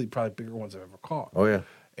 decent, really probably bigger ones I've ever caught. Oh, yeah.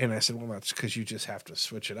 And I said, well, that's because you just have to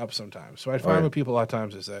switch it up sometimes. So I find with people a lot of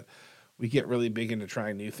times is that we get really big into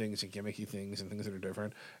trying new things and gimmicky things and things that are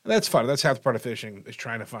different. And that's fun. That's half the part of fishing is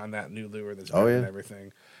trying to find that new lure that's better than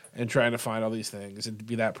everything and trying to find all these things and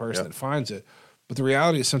be that person that finds it. But the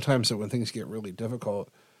reality is sometimes that when things get really difficult,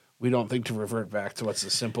 we don't think to revert back to what's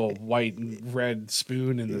the simple white and red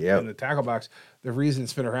spoon in the tackle box. The reason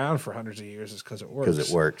it's been around for hundreds of years is because it works.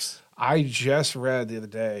 Because it works. I just read the other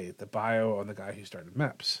day the bio on the guy who started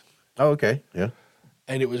MEPS. Oh, okay. Yeah.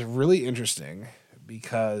 And it was really interesting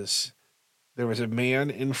because there was a man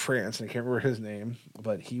in France, and I can't remember his name,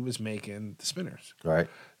 but he was making the spinners. Right.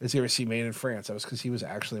 As you ever see made in France, that was because he was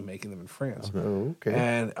actually making them in France. Oh, okay.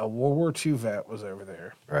 And a World War II vet was over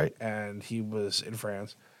there. Right. And he was in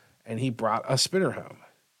France, and he brought a spinner home.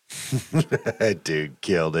 Dude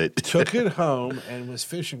killed it. Took it home and was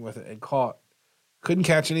fishing with it and caught. Couldn't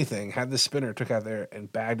catch anything. Had the spinner, took out there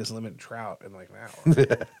and bagged his limit trout in like an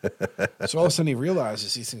hour. So all of a sudden he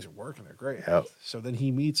realizes these things are working. They're great. Yep. So then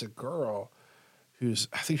he meets a girl who's,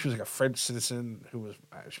 I think she was like a French citizen she might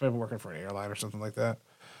have been working for an airline or something like that.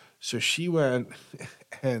 So she went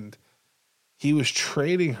and he was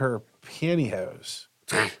trading her pantyhose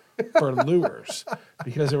for lures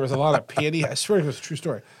because there was a lot of I swear it was a true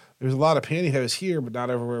story. There was a lot of pantyhose here, but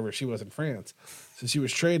not over wherever she was in France. So she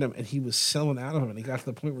was trading them, and he was selling out of them. And he got to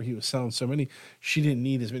the point where he was selling so many, she didn't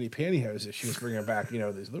need as many pantyhose as she was bringing back,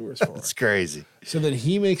 these lures for. It's crazy. So then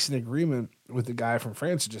he makes an agreement with the guy from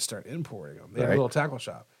France to just start importing them. They had a little tackle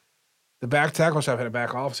shop. The back tackle shop had a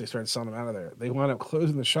back office. They started selling them out of there. They wound up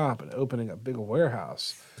closing the shop and opening a big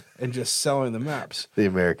warehouse and just selling the MEPS. The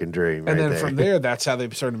American dream. And then from there, that's how they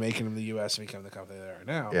started making them in the U.S. and become the company they are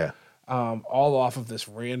now. Yeah. All off of this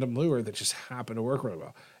random lure that just happened to work really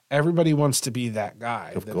well. Everybody wants to be that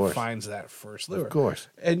guy that finds that first lure. Of course.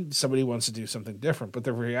 And somebody wants to do something different. But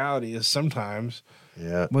the reality is sometimes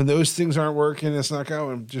when those things aren't working, it's not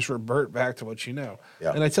going, just revert back to what you know.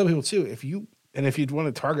 Yeah. And I tell people too, if you'd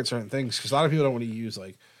want to target certain things, because a lot of people don't want to use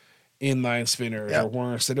like inline spinners or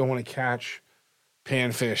worms. They don't want to catch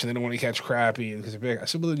panfish and they don't want to catch crappie because they're big. I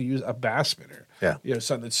simply use a bass spinner. Yeah.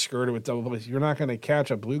 Something that's skirted with double blades. You're not going to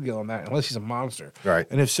catch a bluegill on that unless he's a monster. Right.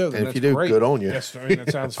 And if so, then and that's if you do, great. good on you. Yes, I mean,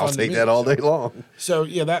 that sounds fun. I'll take that all day long. So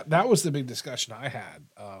that was the big discussion I had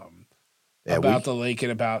about the lake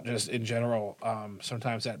and about just in general.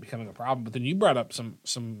 Sometimes that becoming a problem. But then you brought up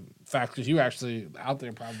some factors you actually out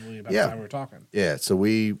there probably about the time we were talking. Yeah. So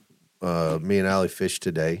me and Allie fished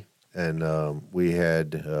today, and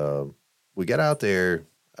we got out there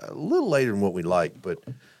a little later than what we liked, but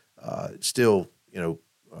still,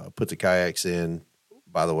 put the kayaks in.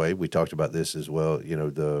 By the way, we talked about this as well.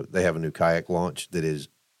 They have a new kayak launch that is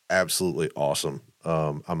absolutely awesome.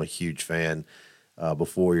 I'm a huge fan.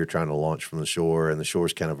 Before you're trying to launch from the shore, and the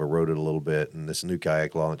shore's kind of eroded a little bit, and this new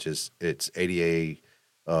kayak launch it's ADA,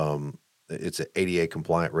 it's an ADA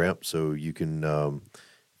compliant ramp, so you can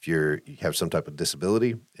if you have some type of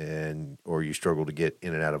disability or you struggle to get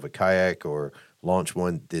in and out of a kayak or launch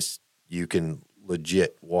one, you can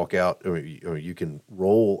legit walk out or you can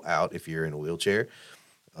roll out if you're in a wheelchair.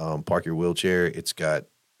 Park your wheelchair. It's got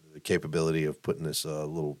the capability of putting this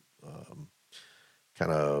little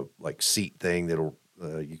kind of like seat thing that'll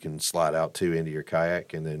you can slide out to into your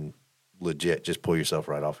kayak, and then legit just pull yourself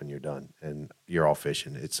right off and you're done and you're all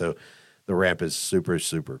fishing. The ramp is super,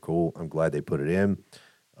 super cool. I'm glad they put it in.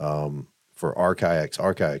 For our kayaks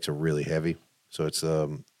are really heavy, so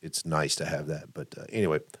it's nice to have that. But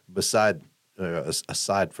anyway,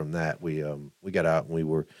 aside from that, we got out and we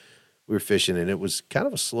were fishing, and it was kind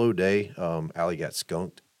of a slow day. Allie got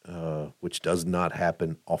skunked, which does not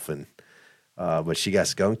happen often, but she got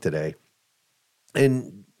skunked today.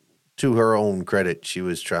 And to her own credit, she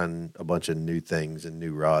was trying a bunch of new things and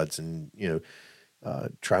new rods, and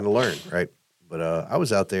trying to learn, right? But I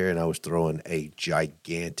was out there and I was throwing a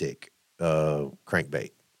gigantic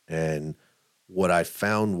crankbait. And what I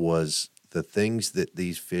found was the things that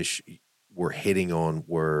these fish were hitting on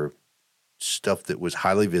were stuff that was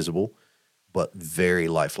highly visible, but very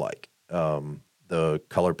lifelike. The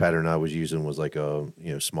color pattern I was using was like a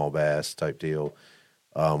small bass type deal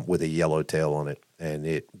with a yellow tail on it, and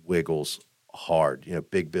it wiggles hard.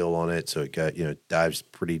 Big bill on it, so it got dives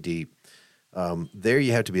pretty deep. There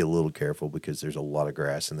you have to be a little careful because there's a lot of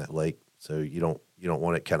grass in that lake, so you don't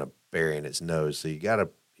want it kind of burying its nose. So you got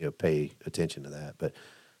to pay attention to that, but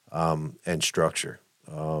and structure.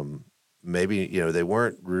 Maybe they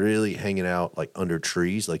weren't really hanging out like under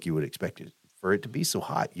trees like you would expect it for it to be so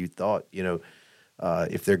hot. You thought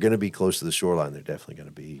if they're going to be close to the shoreline, they're definitely going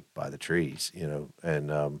to be by the trees.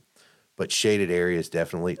 And but shaded areas,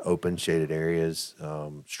 definitely open shaded areas.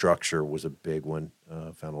 Structure was a big one.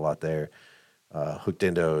 Found a lot there. Hooked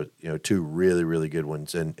into two really really good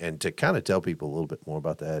ones, and to kind of tell people a little bit more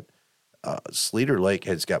about that, Sleater Lake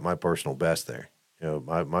has got my personal best there.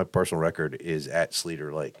 My personal record is at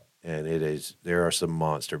Sleater Lake, and there are some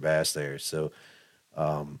monster bass there. So,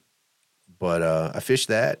 but I fished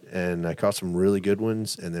that, and I caught some really good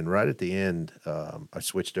ones. And then right at the end, I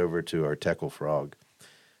switched over to our tackle frog.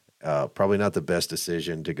 Probably not the best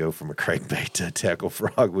decision to go from a crankbait to a tackle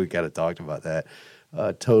frog. We kind of talked about that.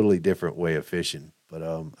 Totally different way of fishing. But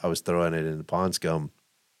I was throwing it in the pond scum,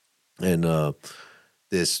 and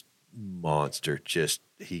this monster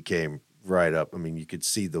he came right up. I mean, you could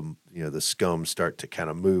see the scum start to kind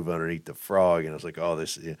of move underneath the frog, and I was like, oh,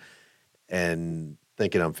 this. And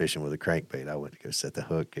thinking I'm fishing with a crankbait, I went to go set the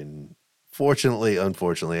hook, and unfortunately,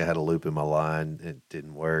 I had a loop in my line. It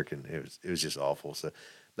didn't work, and it was just awful. So,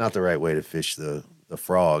 not the right way to fish the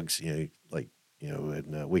frogs. And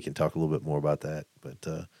we can talk a little bit more about that.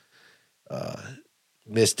 But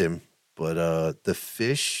missed him. But the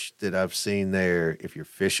fish that I've seen there, if you're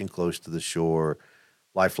fishing close to the shore,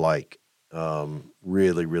 lifelike,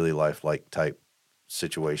 really, really lifelike type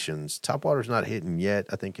situations. Topwater's not hitting yet.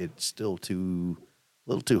 I think it's still a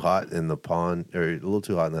little too hot in the pond, or a little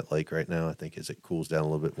too hot in that lake right now. I think as it cools down a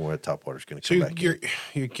little bit more, topwater's going to come back. So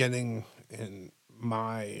you're getting in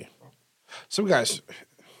some guys.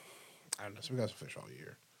 I don't know. Some guys will fish all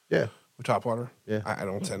year. Yeah. With topwater. Yeah. I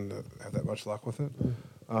don't tend to have that much luck with it.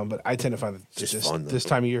 But I tend to find that Just fun, this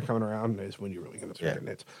time of year coming around is when you're really going to start getting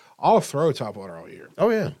hits. I'll throw topwater all year. Oh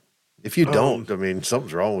yeah. If you don't, I mean,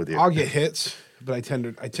 something's wrong with you. I'll get hits, but I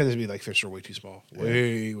tend to be like fish are way too small,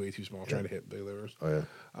 way too small, trying to hit big lures. Oh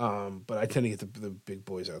yeah. But I tend to get the big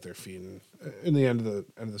boys out there feeding in the end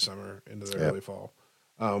of the summer into the early fall,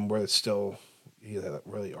 where it's still that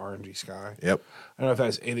really orangey sky. Yep. I don't know if that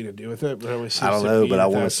has anything to do with it, but it always seems I don't know, but I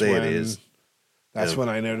want to say it is. That's when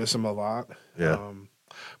I notice them a lot. Yeah.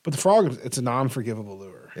 But the frog, it's a non-forgivable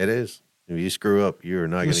lure. It is. If you screw up, you're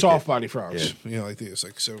not going to the soft body frogs, like these.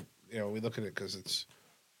 Like so, we look at it because it's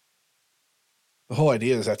the whole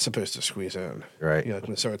idea is that's supposed to squeeze in, right?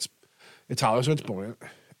 So it tolerance when it's buoyant,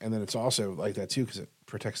 and then it's also like that too because it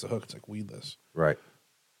protects the hook. It's like weedless, right?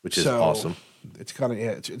 Which is awesome. It's kind of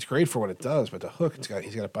it's great for what it does, but the hook he's got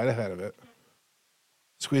to bite ahead of it,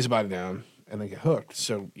 squeeze the body down, and then get hooked.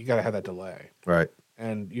 So you got to have that delay, right?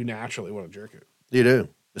 And you naturally want to jerk it. You do,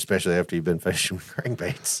 especially after you've been fishing with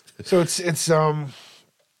crankbaits. So it's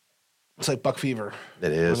like buck fever.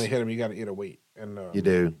 It is. When they hit them, you got to wait. And you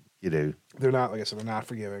do. They're not, like I said, they're not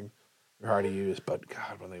forgiving. They're hard to use, but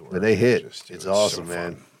God, when they work, when they hit, it's awesome, so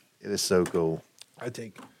man. Fun. It is so cool. I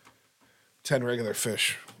take 10 regular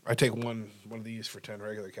fish. I take one of these for 10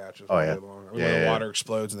 regular catches. Oh yeah. Long. I mean, when the water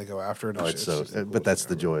explodes and they go after it. But that's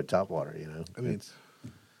the joy of topwater, I mean,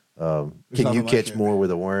 can you catch more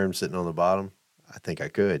with a worm sitting on the bottom? I think I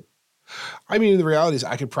could. I mean, the reality is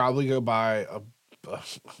I could probably go buy a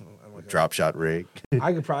drop shot rig.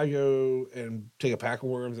 I could probably go and take a pack of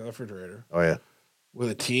worms out of the refrigerator. Oh yeah. With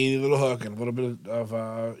a teeny little hook and a little bit of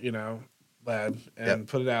lead and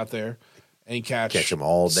put it out there and catch them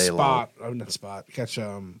all day long. Catch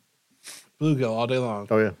bluegill all day long.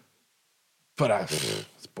 Oh yeah. But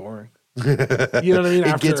it's boring. You know what I mean?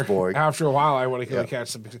 It gets boring. After a while, I want to go catch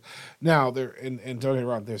some. Now, and don't get me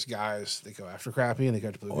wrong, there's guys that go after crappie and they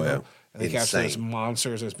catch bluegill. And they catch those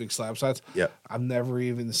monsters, those big slab sides. Yeah. I've never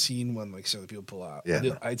even seen one like some people pull out.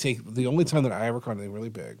 Yeah. I take the only time that I ever caught anything really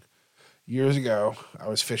big. Years ago, I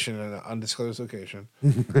was fishing in an undisclosed location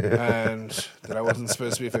and that I wasn't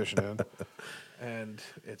supposed to be fishing in. And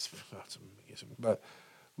it's amazing. But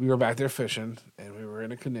we were back there fishing, and we were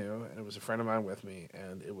in a canoe, and it was a friend of mine with me,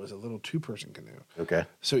 and it was a little 2-person canoe. Okay.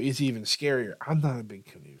 So it's even scarier. I'm not a big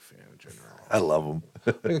canoe fan in general. I love them.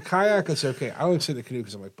 Like a kayak, it's okay. I don't sit in a canoe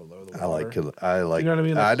because I'm like below the water. I like. You know what I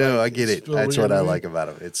mean? I know. Like, I get it. That's what I like about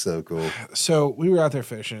them. It's so cool. So we were out there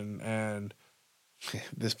fishing, and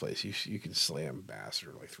this place you can slam bass that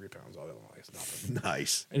are like 3 pounds all day long. It's nothing.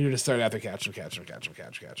 Nice. And you just start out there catch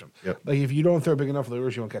them. Yep. Like if you don't throw big enough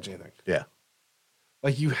lures, you won't catch anything. Yeah.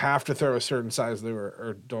 Like you have to throw a certain size lure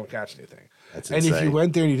or don't catch anything. That's and insane. if you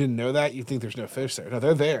went there and you didn't know that, you think there's no fish there. No,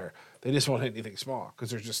 they're there. They just won't hit anything small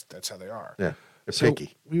because that's how they are. Yeah. They're so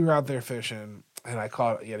picky. We were out there fishing, and I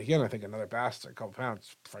caught yet again. I think another bass, a couple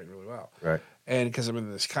pounds, fighting really well. Right. And because I'm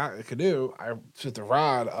in this canoe, I set the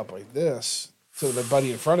rod up like this to the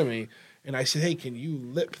buddy in front of me, and I said, "Hey, can you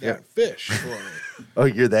lip that fish for me?" Oh,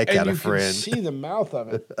 you're that kind of And you can friend. see the mouth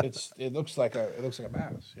of it. It looks like a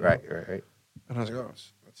bass. You know? Right. And I was like, "Oh,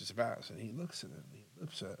 it's just a bass." And he looks at it and he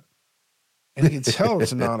lips it, and you can tell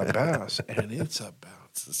it's not a bass, and it's about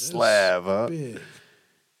It's a slab, huh? big.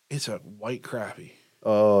 It's a white crappie.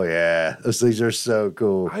 Oh yeah, those things are so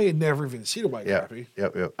cool. I had never even seen a white crappie.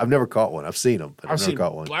 Yep. I've never caught one. I've seen them, but I've never seen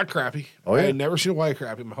caught one. black crappie. Oh, yeah? I had never seen a white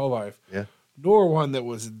crappie in my whole life. Yeah. Nor one that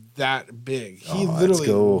was that big. He Oh, that's literally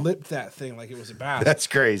cool. lipped that thing like it was a bass. That's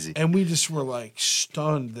crazy. And we just were like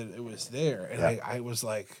stunned that it was there. And I was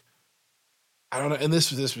like, I don't know. And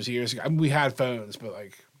this was years ago. I mean, we had phones, but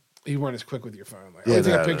like you weren't as quick with your phone. Like, I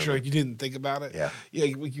take a picture, like you didn't think about it. Yeah. Yeah,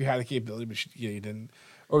 you had a capability, but you didn't.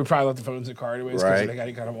 Or we probably left the phones in the car anyways because Right. they got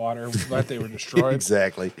any kind of water, but they were destroyed.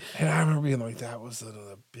 Exactly. And I remember being like, that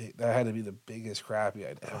had to be the biggest crappie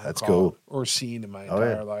I'd ever That's caught cool. or seen in my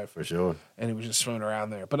entire life. For sure. And it was just swimming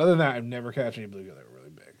around there. But other than that, I've never catch any bluegill that were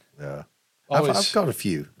really big. Yeah. Always. I've caught a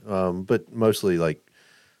few, but mostly like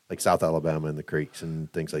South Alabama and the creeks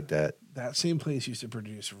and things like that. That same place used to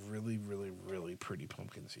produce really, really, really pretty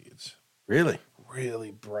pumpkin seeds. Really?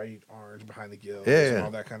 Really bright orange behind the gills Yeah. and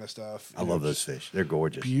all that kind of stuff. I love those fish. They're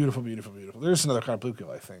gorgeous. Beautiful, beautiful, beautiful. There's another kind of bluegill,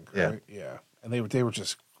 I think. Yeah. Right? Yeah. And they were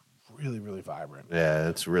just really, really vibrant. Yeah,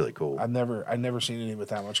 that's really cool. I've never seen any with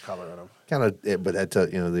that much color in them. Kind of, but that's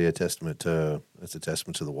that's a testament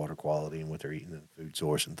to the water quality and what they're eating and food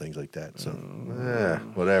source and things like that. So,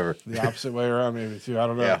 whatever. The opposite way around, maybe too. I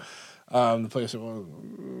don't know. Yeah. The place that was.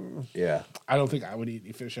 Yeah. I don't think I would eat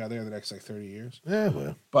any fish out there the next 30 years. Yeah.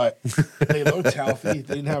 Well. But they looked healthy.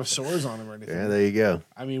 They didn't have sores on them or anything. Yeah. There you go.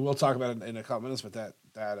 I mean, we'll talk about it in a couple minutes. But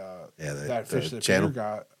that fish that channel. Peter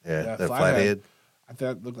got, Yeah. That flathead. I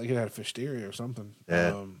thought it looked like it had a fisteria or something.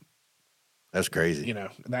 Yeah. That's crazy.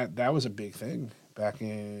 That was a big thing back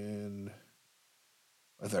in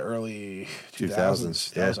the early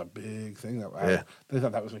 2000s. That was a big thing. They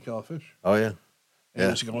thought that was going to kill a fish. Oh yeah. And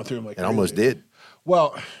it was going through them like it almost did.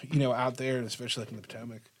 Well, out there, especially like in the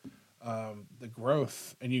Potomac, the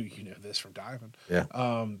growth, and you know this from diving. Yeah.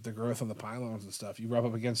 The growth on the pylons and stuff. You rub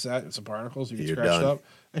up against that and some barnacles, you get You're scratched done. up.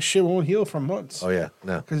 That shit won't heal for months. Oh yeah.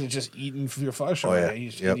 No. Because it's just eating your flesh Oh, away.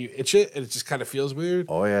 yeah. And you itch it, and it just kind of feels weird.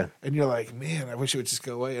 Oh yeah. And you're like, man, I wish it would just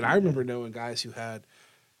go away. And I remember knowing guys who had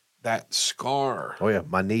that scar, Oh yeah.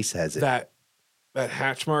 My niece has it. that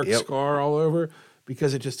hatch mark scar all over,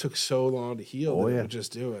 because it just took so long to heal Oh, that it yeah. would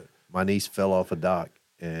just do it. My niece fell off a dock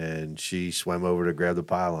and she swam over to grab the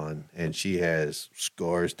pylon and she has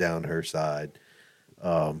scars down her side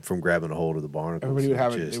from grabbing a hold of the barnacles. Everybody would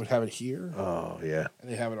have it. They would have it here, Oh yeah. and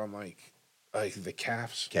they have it on like the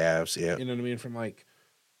calves. Calves. Yeah. You know what I mean? From like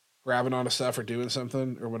grabbing onto stuff or doing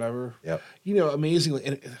something or whatever. Yep. Amazingly,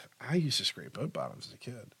 and I used to scrape boat bottoms as a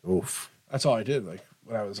kid. Oof. That's all I did. Like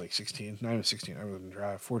when I was like 16, not even 16. I was in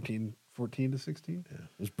drive 14 to 16. Yeah. It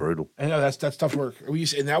was brutal. I know that's tough work.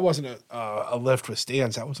 And that wasn't a lift with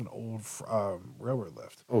stands. That was an old railroad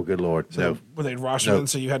lift. Oh, good Lord. So No. when they'd wash them in,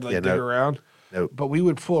 so you had to dig around. Nope. But we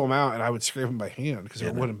would pull them out, and I would scrape them by hand because they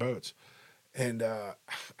were wooden boats. And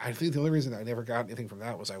I think the only reason I never got anything from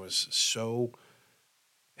that was I was so.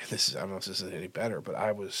 I don't know if this is any better, but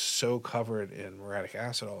I was so covered in muriatic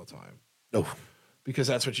acid all the time. Oh. Because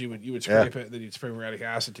that's what you would scrape it, then you'd spray muriatic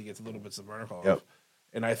acid to get the little bits of barnacle off. Yep.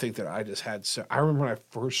 And I think that I just had I remember when I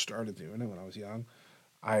first started doing it when I was young,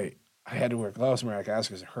 I had to wear gloves with muriatic acid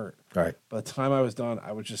because it hurt. Right. By the time I was done,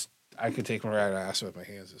 I could take muriatic acid with my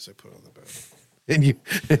hands and put it on the boat. And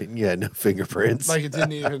you had no fingerprints. Like it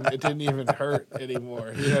didn't even hurt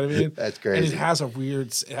anymore. You know what I mean? That's crazy. And it has a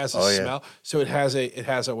smell. So it has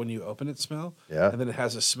a when you open it smell. Yeah. And then it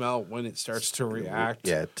has a smell when it starts to react.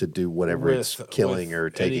 Yeah, to do whatever it's killing or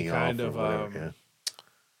taking off kind or of, whatever.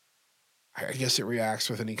 I guess it reacts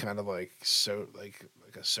with any kind of like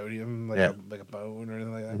a sodium, like a bone or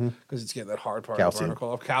anything like that, because it's getting that hard part of the Calcium. barnacle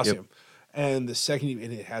off calcium. And the second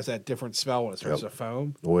and it has that different smell when it starts to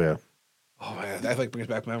foam. Oh yeah. Oh man, that like brings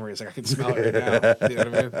back memories. Like I can smell it right now. You know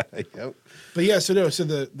what I mean? Yep. But yeah, so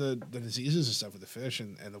the diseases and stuff with the fish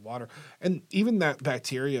and the water, and even that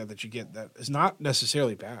bacteria that you get that is not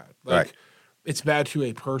necessarily bad. Like Right. it's bad to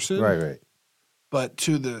a person, Right. but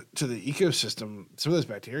to the ecosystem, some of those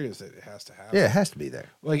bacteria that it has to have. Yeah, it has to be there.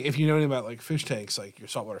 Like if you know anything about like fish tanks, like your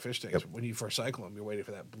saltwater fish tanks, when you first cycle them, you're waiting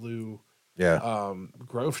for that blue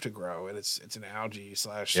growth to grow, and it's an algae /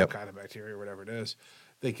 some kind of bacteria or whatever it is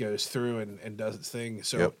that goes through and does its thing.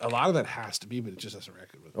 So a lot of that has to be, but it just doesn't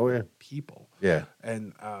reckon with people. Yeah.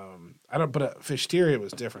 And I don't. But Fishsteria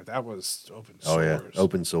was different. That was open Oh sores. yeah,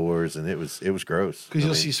 open sores, and it was gross. Because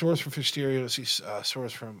you'll see sores from Fishsteria, you'll see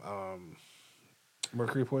sores from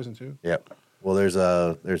mercury poison too. Yep. Well, there's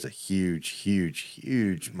a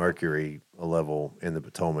huge mercury level in the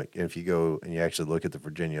Potomac, and if you go and you actually look at the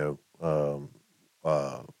Virginia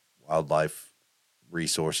wildlife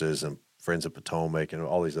resources and Friends of Potomac and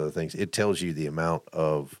all these other things, it tells you the amount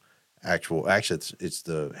of actually it's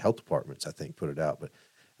the health departments I think put it out, but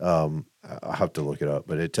I'll have to look it up.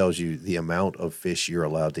 But it tells you the amount of fish you're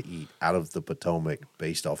allowed to eat out of the Potomac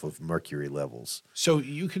based off of mercury levels. So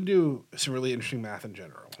you can do some really interesting math in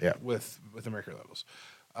general with the mercury levels.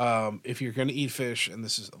 If you're going to eat fish, and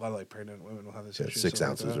this is a lot of like pregnant women will have this issue, 6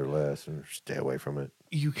 ounces or less, or stay away from it.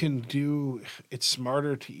 You can do. It's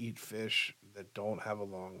smarter to eat fish that don't have a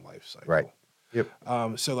long life cycle. Right.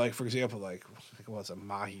 Yep. So like for example, like a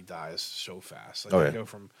mahi dies so fast. Like they go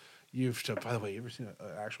from youth to. By the way, you ever seen an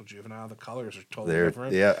actual juvenile? The colors are totally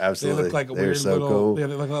different. Yeah, absolutely. They look like a weird so little. cool. They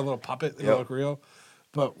look like a little puppet. They don't look real.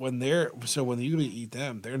 But when you eat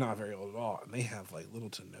them, they're not very old at all, and they have like little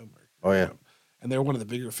to no mercury. Oh yeah. And they're one of the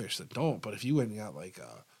bigger fish that don't. But if you went and got like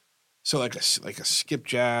a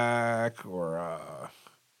skipjack or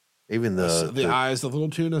even the eyes, the little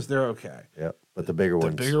tunas, they're okay. Yeah, but the bigger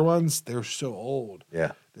ones, they're so old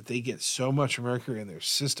that they get so much mercury in their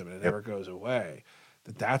system and it never goes away.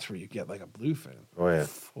 That's where you get like a bluefin. Oh yeah,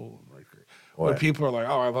 full of mercury. When people are like,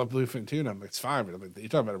 "Oh, I love bluefin tuna," I'm like, "It's fine," but I'm like, "You're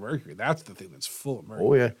talking about a mercury. That's the thing that's full of mercury."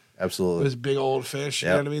 Oh yeah, absolutely. Those big old fish, you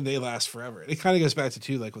know what I mean? They last forever. It kind of goes back to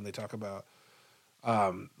too, like when they talk about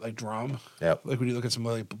like drum. Yeah. Like when you look at some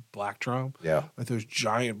like black drum. Yeah. Like those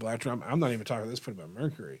giant black drum. I'm not even talking at this point about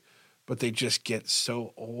mercury, but they just get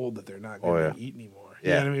so old that they're not going to eat anymore.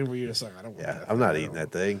 You know what I mean? Where you're just like, I don't want that. I'm not eating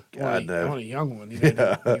that thing. God, no. I want a young one. You've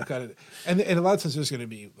got it. And a lot of times there's going to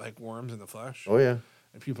be like worms in the flesh. Oh yeah.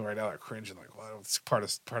 And people right now are cringing like, well, it's part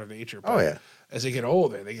of nature. But as they get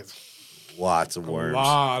older, they get lots of worms. A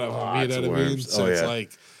lot of them. You know what I mean? So it's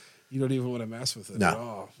like you don't even want to mess with it at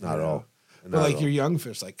all. Not at all. But like your young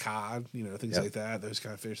fish, like cod, things like that, those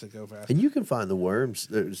kind of fish that go fast. And you can find the worms.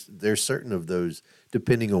 There's certain of those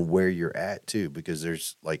depending on where you're at too, because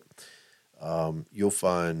there's like you'll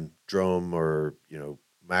find drum or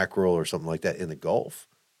mackerel or something like that in the Gulf,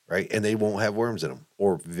 right? And they won't have worms in them,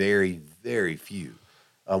 or very, very few,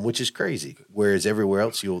 which is crazy. Whereas everywhere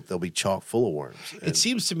else, they'll be chock full of worms. It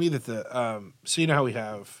seems to me that so you know how we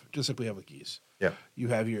have, just like we have with geese. Yeah. You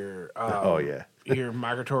have your your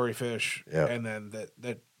migratory fish, and then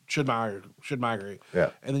that should migrate. Yeah.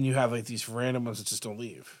 And then you have like these random ones that just don't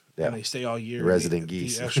leave. Yeah. And they stay all year. Resident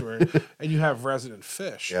geese. And you have resident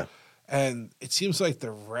fish. Yeah. And it seems like the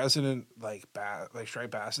resident like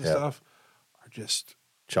striped bass and stuff are just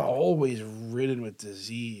always ridden with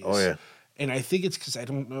disease. Oh yeah. And I think it's because I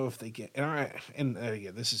don't know if they get and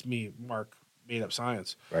again, this is me, Mark, made up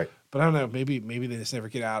science. Right. But I don't know, maybe they just never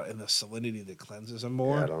get out in the salinity that cleanses them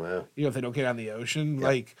more. Yeah, I don't know. If they don't get out in the ocean,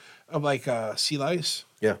 like sea lice.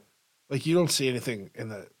 Yeah. Like you don't see anything in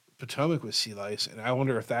the Potomac with sea lice, and I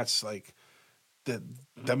wonder if that's like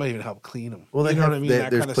that might even help clean them. Well, you know what I mean?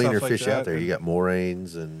 There's cleaner fish out there. You got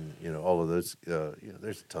moraines and all of those.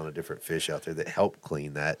 There's a ton of different fish out there that help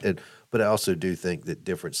clean that. But I also do think that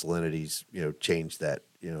different salinities, change that.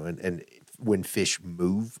 And when fish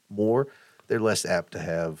move more, they're less apt to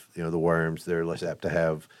have the worms. They're less apt to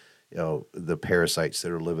have the parasites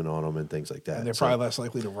that are living on them and things like that. And they're probably less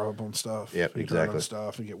likely to rub on stuff. Yeah, exactly. On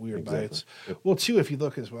stuff and get weird bites. Yep. Well, too, if you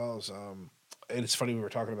look as well as and it's funny we were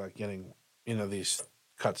talking about getting these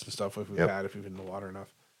cuts and stuff if we've been in the water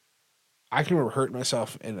enough. I can remember hurting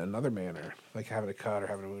myself in another manner, like having a cut or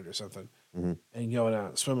having a wound or something, and going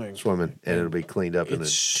out swimming, and it'll be cleaned up in 2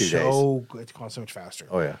 days. It's gone so much faster.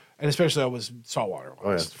 Oh yeah, and especially I was saltwater.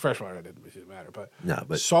 Oh yeah, freshwater it didn't matter, but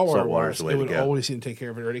saltwater it would always seem to take care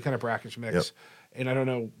of it. Already kind of brackish mix, and I don't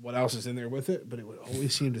know what else is in there with it, but it would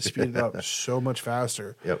always seem to speed it up so much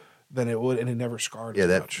faster. Than it would, and it never scarred. Yeah,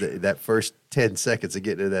 that first 10 seconds of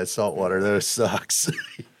getting into that salt water, those sucks.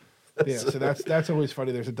 Yeah, so that's always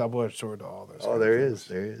funny. There's a double-edged sword to all this. Oh, there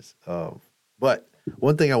is. But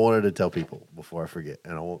one thing I wanted to tell people before I forget,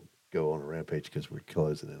 and I won't go on a rampage because we're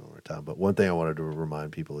closing in on our time. But one thing I wanted to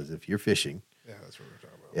remind people is if you're fishing, Yeah, that's what we're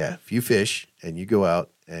talking about. yeah, if you fish and you go out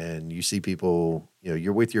and you see people,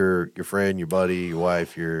 you're with your friend, your buddy, your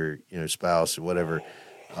wife, your spouse, or whatever,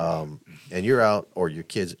 and you're out or your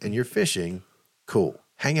kids and you're fishing, cool.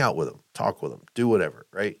 Hang out with them, talk with them, do whatever,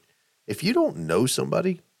 right? If you don't know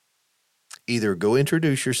somebody, either go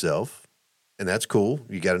introduce yourself, and that's cool.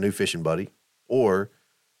 You got a new fishing buddy, or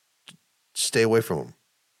stay away from them.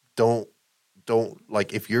 Don't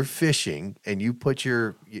like if you're fishing and you put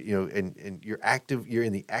your and you're active, you're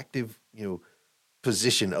in the active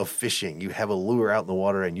position of fishing. You have a lure out in the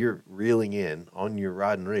water and you're reeling in on your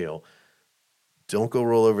rod and reel. Don't go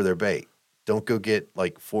roll over their bait. Don't go get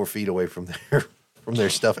like 4 feet away from their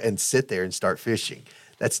stuff and sit there and start fishing.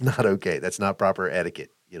 That's not okay. That's not proper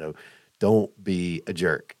etiquette. Don't be a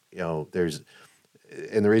jerk. And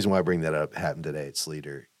the reason why I bring that up happened today at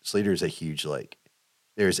Sleater. Sleater is a huge lake.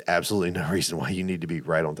 There's absolutely no reason why you need to be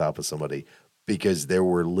right on top of somebody because there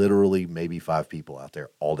were literally maybe 5 people out there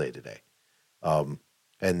all day today.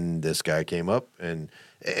 And this guy came up and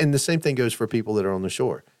the same thing goes for people that are on the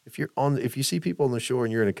shore. If you see people on the shore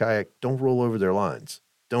and you're in a kayak, don't roll over their lines.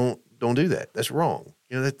 Don't do that. That's wrong.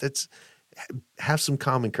 That's have some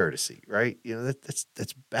common courtesy, right?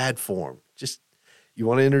 That's bad form. Just you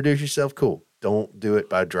want to introduce yourself, cool. Don't do it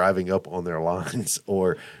by driving up on their lines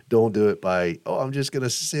or don't do it by, I'm just going to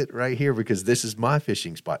sit right here because this is my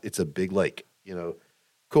fishing spot. It's a big lake,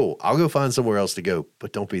 cool. I'll go find somewhere else to go,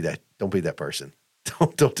 but don't be that person.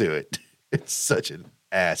 Don't do it. It's such an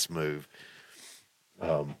ass move.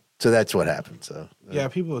 So that's what happened. So yeah,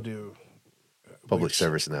 people do public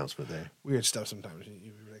service announcement there. Weird stuff sometimes.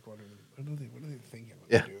 You like wondering, what are they thinking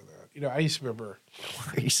when they do that? I used to remember.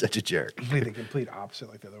 Why are you such a jerk? The complete opposite,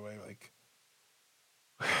 like the other way. Like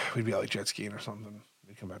we'd be out like jet skiing or something.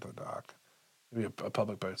 We'd come back to the dock. Maybe a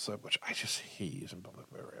public boat slip, which I just hate using public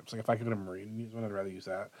boat ramps. Like if I could get a marine and use one, I'd rather use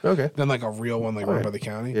that. Okay. Than like a real one, like run by the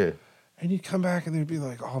county. Yeah. And you'd come back and there'd be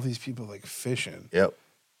like all these people like fishing. Yep.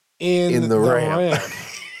 In the ramp.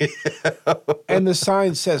 Yep. And the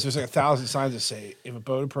sign says, there's like 1,000 signs that say, if a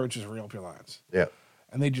boat approaches, reel up your lines. Yeah.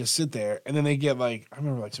 And they just sit there. And then they get like, I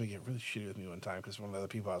remember like somebody get really shitty with me one time because one of the other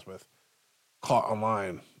people I was with caught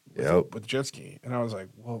online with the jet ski. And I was like,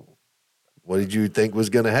 well. What did you think was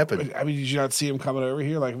going to happen? I mean, did you not see him coming over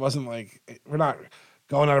here? Like, it wasn't like, we're not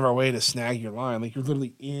going out of our way to snag your line. Like, you're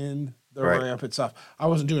literally in the ramp itself. I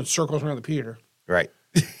wasn't doing circles around the pier. Right.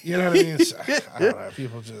 You know what I mean? I don't know.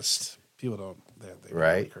 People don't, they're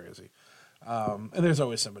really crazy. And there's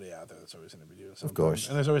always somebody out there that's always going to be doing something. Of course.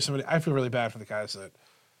 And there's always somebody, I feel really bad for the guys that,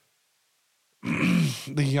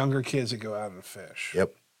 the younger kids that go out and fish.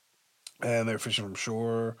 Yep. And they're fishing from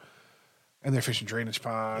shore, and they're fishing drainage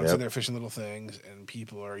ponds, and they're fishing little things, and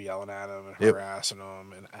people are yelling at them and harassing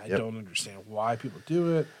them. And I don't understand why people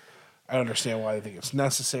do it. I don't understand why they think it's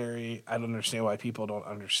necessary. I don't understand why people don't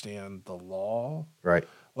understand the law. Right.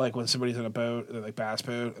 Like when somebody's in a boat, they're like bass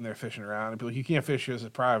boat, and they're fishing around, and people, you can't fish here, this is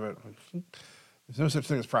private. There's no such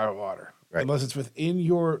thing as private water. Right. Unless it's within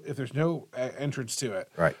if there's no entrance to it.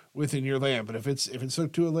 Right. Within your land. But if it's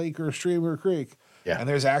hooked to a lake or a stream or a creek, and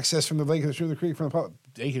there's access from the lake or the stream or the creek from the public,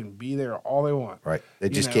 they can be there all they want. Right. They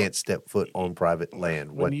just can't step foot on private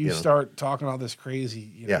land. When you start talking all this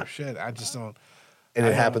crazy shit, I just don't. And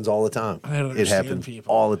it happens all the time. I don't it happens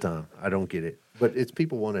people. all the time. I don't get it. But it's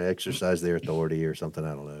people want to exercise their authority or something.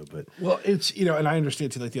 I don't know. But well, it's and I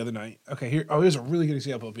understand too. Like the other night. Okay, here's a really good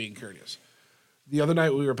example of being courteous. The other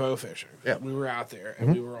night we were bow fishing. Yeah. We were out there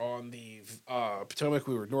and we were on the Potomac.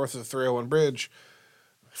 We were north of the 301 bridge,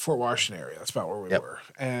 Fort Washington area. That's about where we were.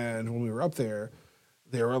 And when we were up there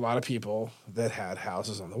were a lot of people that had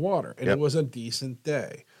houses on the water, and it was a decent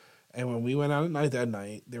day. And when we went out at night that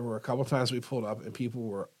night, there were a couple times we pulled up and people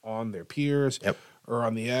were on their piers or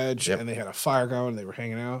on the edge, and they had a fire going and they were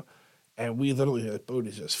hanging out. And we literally, the boat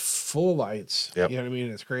is just full of lights. You know what I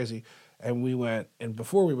mean? It's crazy. And we went, and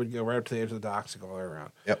before we would go right up to the edge of the docks and go all the way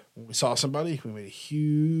around. When we saw somebody, we made a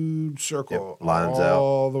huge circle lines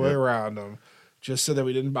all out the way around them, just so that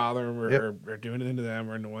we didn't bother them or do anything to them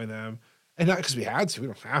or annoy them. And not because we had to. We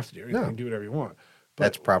don't have to do anything. Do whatever you want. But,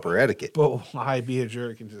 that's proper etiquette. But why be a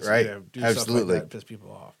jerk and just do stuff like that and piss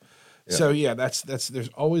people off? So that's there's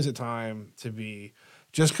always a time to be.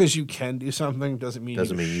 Just because you can do something doesn't mean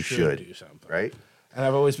you should do something. Right. And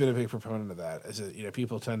I've always been a big proponent of that. Is that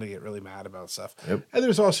people tend to get really mad about stuff. Yep. And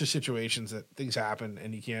there's also situations that things happen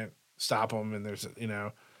and you can't stop them. And there's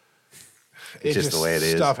It's just the way it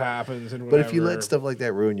is. Stuff happens and But whatever. if you let stuff like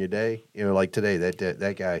that ruin your day, like today,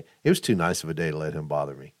 that guy, it was too nice of a day to let him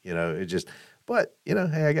bother me. It just. But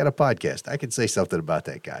hey, I got a podcast. I can say something about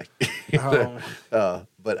that guy.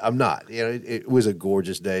 But I'm not. It was a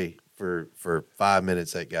gorgeous day for 5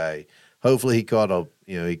 minutes. That guy. Hopefully, he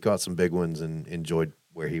caught some big ones and enjoyed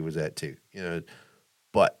where he was at too.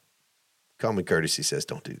 But common courtesy says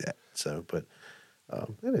don't do that. So, but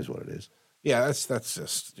that is what it is. Yeah, that's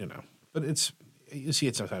just But you see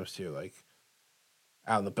it sometimes too, like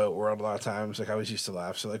out in the boat world. A lot of times, like I always used to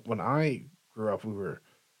laugh. So, like when I grew up, we were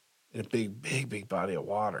in a big body of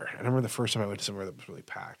water. And I remember the first time I went to somewhere that was really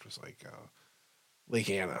packed was like Lake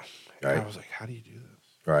Anna. And I was like, how do you do this?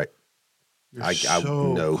 Right. You're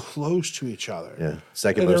so know. close to each other. Yeah.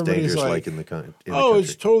 Second most dangerous lake in the country.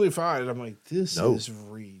 It's totally fine. And I'm like, this is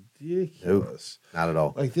ridiculous. No, not at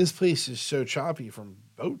all. Like this place is so choppy from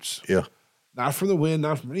boats. Yeah. Not from the wind,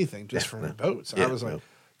 not from anything, just from the boats. I was like,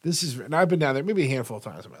 this is, and I've been down there maybe a handful of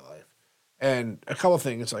times in my life. And a couple of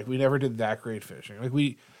things, like we never did that great fishing. Like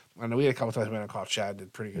I know we had a couple of times we went and caught shad,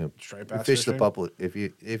 did pretty good striped bass fishing. The public.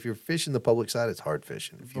 If you're fishing the public side, it's hard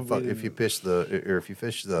fishing. If you fish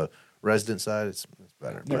the resident side, it's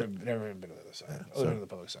better. Never been to the other side. Other than the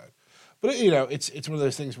public side. But it's one of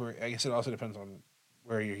those things where I guess it also depends on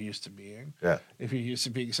where you're used to being. Yeah. If you're used to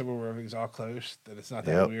being somewhere where everything's all close, then it's not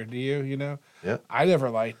that weird to you. Yeah. I never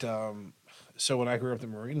liked. So when I grew up, the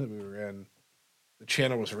marina that we were in, the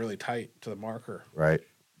channel was really tight to the marker. Right.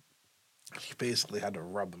 You basically had to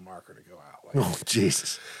rub the marker to go out. Oh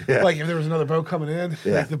Jesus! Yeah. Like if there was another boat coming in,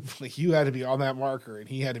 like you had to be on that marker, and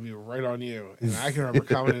he had to be right on you. And I can remember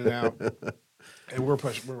coming in and out, and our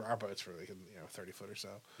boats were like 30 foot or so,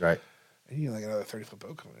 right? And you like another 30-foot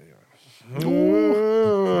boat coming in, you're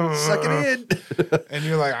like, suck it in, and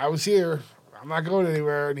you're like, I was here, I'm not going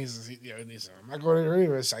anywhere, and he's I'm not going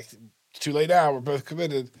anywhere. It's like it's too late now, we're both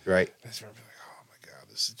committed, right? And I just remember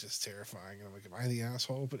this is just terrifying. And I'm like, am I the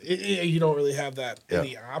asshole? But you don't really have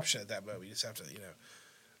any option at that moment. You just have to,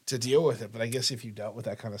 to deal with it. But I guess if you dealt with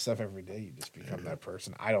that kind of stuff every day, you just become that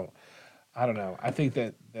person. I don't know. I think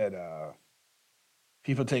that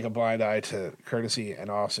people take a blind eye to courtesy and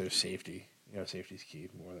also safety. Safety's key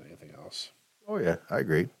more than anything else. Oh yeah, I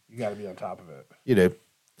agree. You got to be on top of it. You do.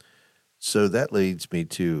 So that leads me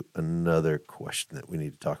to another question that we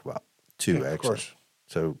need to talk about. Actually. Of course.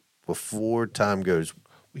 So before time goes,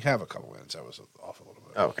 we have a couple minutes. I was off a little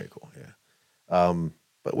bit. Oh, okay, cool. Yeah.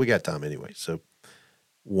 But we got time anyway. So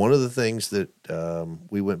one of the things that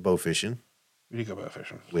we went bow fishing. We did go bow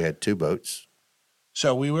fishing. We had 2 boats.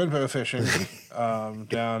 So we went bow fishing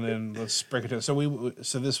down in, let's break it down. So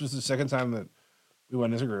this was the second time that we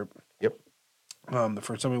went as a group. Yep. The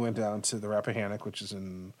first time we went down to the Rappahannock, which is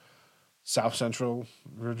in South Central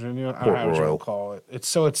Virginia. I don't know how you call it.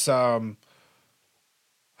 It's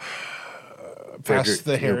past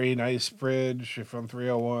the Harry Nice Bridge from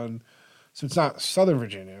 301. So it's not Southern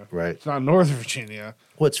Virginia. Right. It's not Northern Virginia.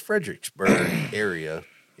 Well, it's Fredericksburg area.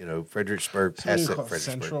 Fredericksburg, past Fredericksburg.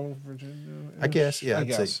 Central Virginia? I guess, yeah. I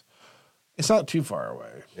guess. It's not too far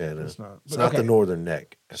away. Yeah, no. It's not. It's not the northern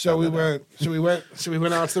neck. So we went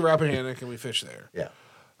out to the Rappahannock and we fished there. Yeah.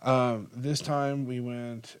 This time we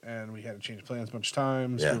went and we had to change plans a bunch of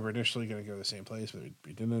times. Yeah. We were initially going to go to the same place, but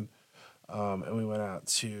we didn't. And we went out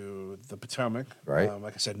to the Potomac, right?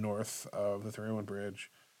 Like I said, north of the 301 Bridge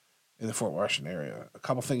in the Fort Washington area. A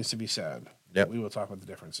couple things to be said. Yep. We will talk about the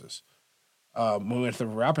differences. When we went to the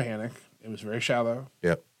Rappahannock, it was very shallow.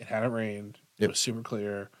 Yep. It hadn't rained. It was super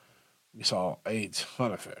clear. We saw a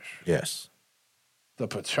ton of fish. Yes. The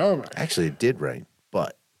Potomac. Actually, it did rain,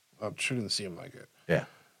 but I sure didn't see him like it. Yeah.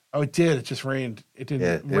 Oh, it did. It just rained. It didn't.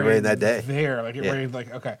 Yeah, it rained that day. There, like it rained.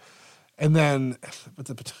 Like okay, and then, but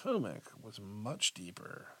the Potomac was much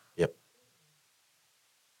deeper. Yep.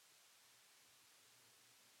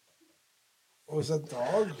 What was that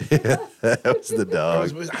dog? Yeah, that was the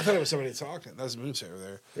dog. I thought it was somebody talking. That was Moose over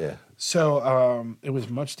there. Yeah. So it was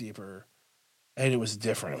much deeper, and it was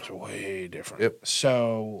different. It was way different. Yep.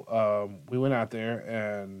 So we went out there,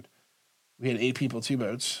 and we had 8 people, 2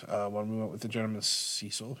 boats. One we went with the gentleman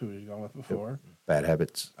Cecil, who we'd gone with before. Yep. Bad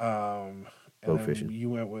habits. And bow fishing. You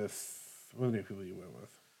went with, what are the people you went with?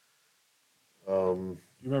 You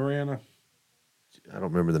remember Anna? I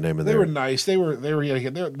don't remember the name of They were nice. They were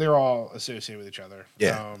they're all associated with each other.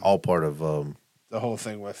 Yeah, all part of the whole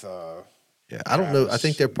thing with yeah, I don't know. I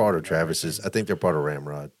think they're part of Travis's. I think they're part of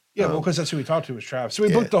Ramrod. Yeah, well, because that's who we talked to was Travis. So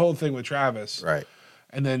we booked the whole thing with Travis, right?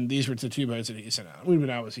 And then these were the 2 boats that he sent out. We've been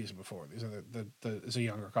out with season before. These are it's a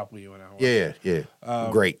younger couple you went out with. Yeah.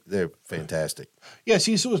 Great. They're fantastic. Yeah,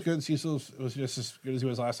 Cecil was good. Cecil was just as good as he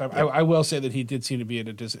was last time. I will say that he did seem to be at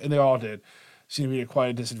a and they all did seem to be at quite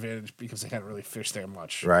a disadvantage because they hadn't really fished there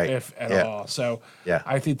much, right? If at all. So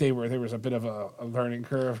I think there was a bit of a learning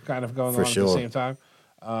curve kind of going on at the same time,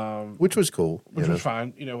 which was cool, which was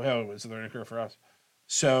fine. You know, hell, it was a learning curve for us.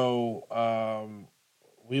 So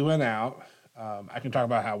we went out. I can talk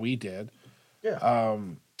about how we did. Yeah.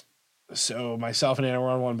 So myself and Anna were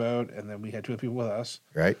on one boat, and then we had 2 people with us.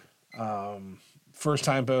 Right. First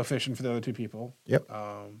time bow fishing for the other 2 people. Yep.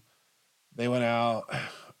 They went out.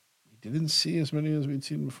 We didn't see as many as we'd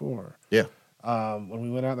seen before. Yeah. When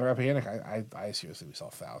we went out in the Rappahannock, I seriously, we saw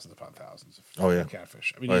thousands upon thousands of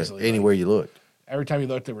catfish. I mean, easily. Anywhere you looked. Every time you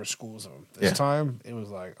looked, there were schools of them. This time, it was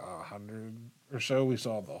like 100 or so we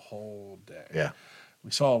saw the whole day. Yeah. We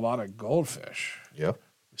saw a lot of goldfish. Yeah.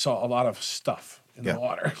 We saw a lot of stuff in the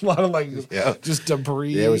water. A lot of just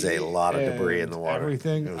debris. There was a lot of debris in the water.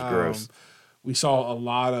 Everything. It was gross. We saw a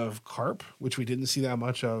lot of carp, which we didn't see that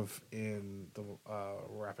much of in the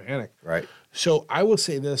Rappahannock. Right. So I will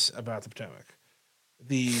say this about the Potomac.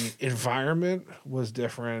 The environment was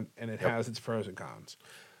different, and it has its pros and cons.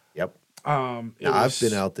 Yep. I've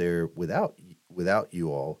been out there without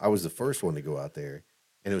you all. I was the first one to go out there,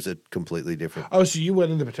 and it was a completely different. Oh, so you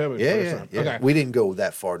went into Potomac? Yeah. Okay. We didn't go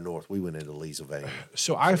that far north. We went into Leesylvania.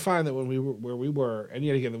 So I find that when we were where we were, and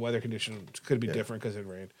yet again the weather conditions could be different because it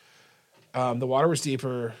rained. The water was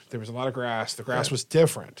deeper. There was a lot of grass. The grass was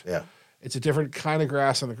different. Yeah. It's a different kind of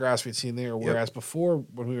grass than the grass we'd seen there. Whereas before,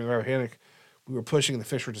 when we were in the Rappahannock, we were pushing and the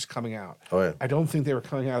fish were just coming out. Oh, yeah. I don't think they were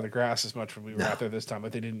coming out of the grass as much when we were out there this time,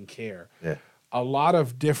 but they didn't care. Yeah. A lot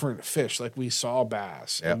of different fish. Like we saw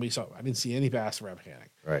bass, and I didn't see any bass in Rappahannock.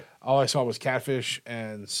 Right. All I saw was catfish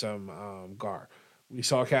and some gar. We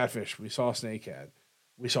saw catfish. We saw snakehead.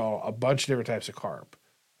 We saw a bunch of different types of carp.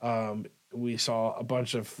 We saw a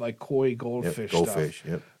bunch of like koi goldfish goldfish,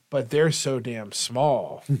 stuff. But they're so damn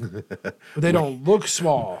small. But they don't look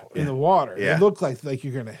small in the water. Yeah. They look like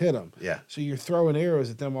you're going to hit them. Yeah. So you're throwing arrows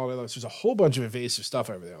at them all day long. So there's a whole bunch of invasive stuff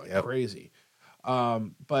over there, like crazy.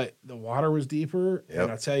 But the water was deeper,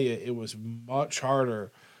 and I'll tell you, it was much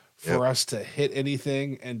harder for us to hit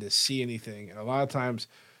anything and to see anything. And a lot of times,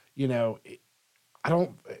 you know,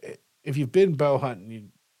 if you've been bow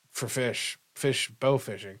hunting for bow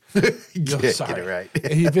fishing, get it right.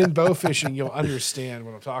 If you've been bow fishing, you'll understand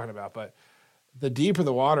what I'm talking about. But the deeper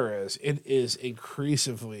the water is, it is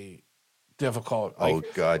increasingly difficult. Oh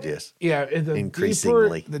God, yes. Yeah,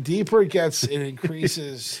 increasingly. The deeper it gets, it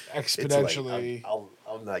increases exponentially. I'll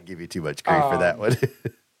not give you too much grief for that one.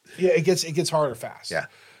 Yeah, it gets harder fast. Yeah.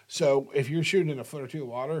 So if you're shooting in a foot or 2 of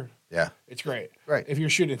water, it's great. Right. If you're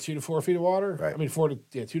shooting in 2 to 4 feet of water, right. I mean 2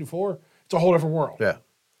 to 4, it's a whole different world. Yeah.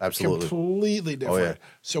 Absolutely. Completely different. Oh, yeah.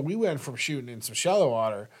 So we went from shooting in some shallow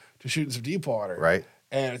water to shooting some deep water. Right.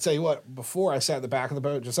 And I tell you what, before I sat in the back of the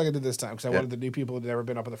boat, just like I did this time, because I wanted the new people who had never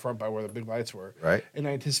been up in the front by where the big lights were. Right. And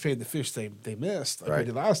I anticipated the fish they missed, like right. we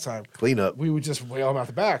did last time. Clean up. We would just whale them out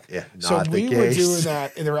the back. Yeah. So we were doing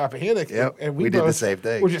that in the Rappahannock. Yep. And we did the same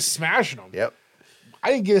thing. We're just smashing them. Yep. I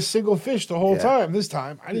didn't get a single fish the whole time. This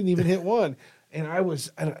time, I didn't even hit one. And I was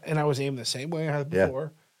aiming the same way I had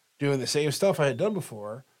before, doing the same stuff I had done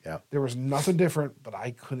before. Yeah. There was nothing different, but I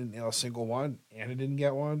couldn't nail a single one. Anna didn't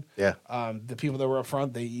get one. Yeah. The people that were up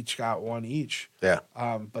front, they each got one each. Yeah.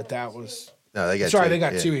 But that was they got sorry, two. they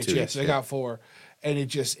got two each. Two Yes, they got 4, and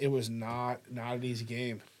it was not an easy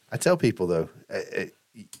game. I tell people though,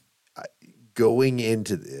 going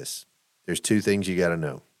into this, there's 2 things you got to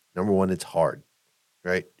know. Number 1, it's hard,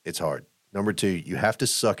 right? It's hard. Number 2, you have to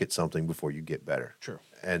suck at something before you get better. True.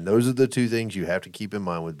 And those are the 2 things you have to keep in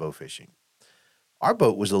mind with bow fishing. Our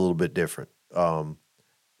boat was a little bit different. We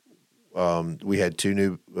had two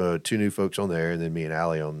new folks on there, and then me and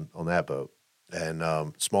Allie on that boat.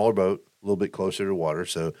 And smaller boat, a little bit closer to water.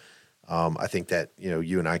 So I think that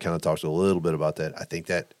you and I kind of talked a little bit about that. I think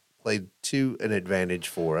that played to an advantage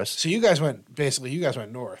for us. So you guys went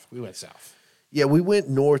north. We went south. Yeah, we went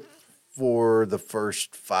north for the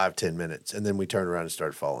first 5-10 minutes, and then we turned around and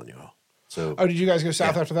started following you all. So, did you guys go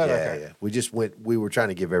south after that? Yeah. We just went. We were trying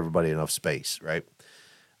to give everybody enough space, right?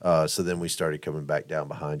 So then we started coming back down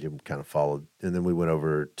behind you and kind of followed, and then we went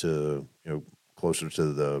over to closer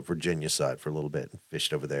to the Virginia side for a little bit and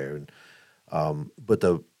fished over there. And but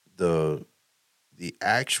the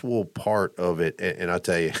actual part of it, and I'll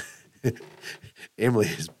tell you, Emily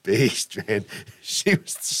is beast, man. She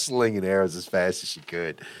was slinging arrows as fast as she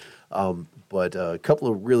could. But a couple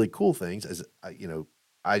of really cool things, as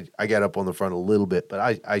I got up on the front a little bit,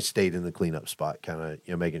 but I stayed in the cleanup spot, kind of,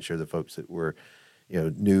 you know, making sure the folks that were, you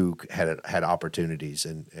know, new had opportunities,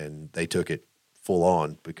 and they took it full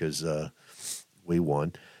on because we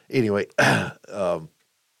won. Anyway,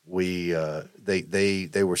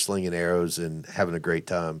 they were slinging arrows and having a great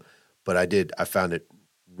time, but I found it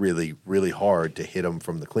really, really hard to hit them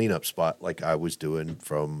from the cleanup spot like I was doing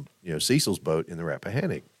from, you know, Cecil's boat in the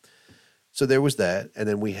Rappahannock. So there was that, and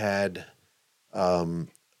then we had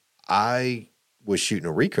I was shooting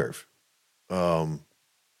a recurve,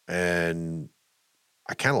 and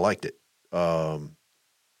I kind of liked it.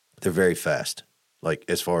 They're very fast, like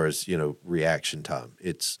as far as, you know, reaction time.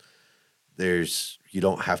 You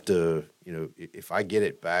don't have to, you know, if I get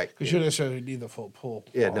it back. You shouldn't necessarily need the full pull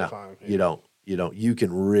all the time. You don't. You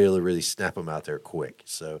can really, really snap them out there quick.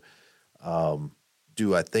 So, I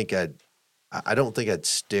don't think I'd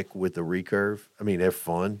stick with the recurve. I mean, they're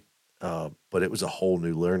fun, but it was a whole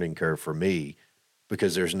new learning curve for me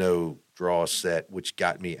because there's no draw set, which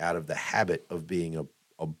got me out of the habit of being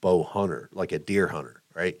a bow hunter, like a deer hunter,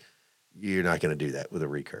 right? You're not going to do that with a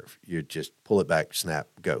recurve. You just pull it back, snap,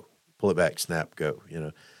 go. Pull it back, snap, go, you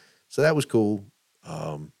know. So that was cool.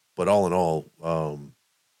 But all in all,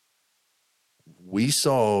 we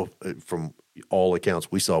saw, from all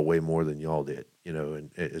accounts, we saw way more than y'all did, you know,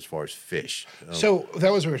 and as far as fish. So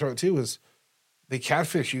that was what we were talking too, was the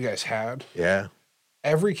catfish you guys had. Yeah.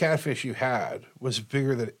 Every catfish you had was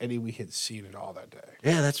bigger than any we had seen at all that day.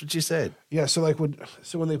 Yeah, that's what you said. Yeah, so like when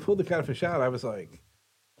they pulled the catfish out, I was like,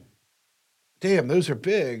 damn, those are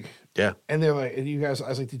big. Yeah. And they're like, and you guys, I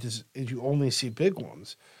was like, did you only see big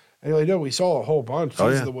ones? And you're like, no, we saw a whole bunch.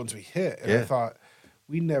 These are the ones we hit. And I thought,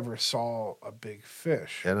 we never saw a big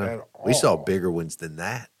fish at all. We saw bigger ones than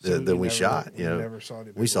that, than we shot. You know, never saw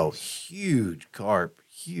any big we saw ones. huge carp,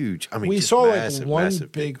 huge. I mean, we just saw massive, like one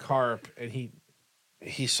massive big carp, and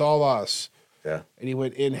he saw us. Yeah. And he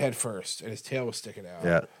went in head first, and his tail was sticking out.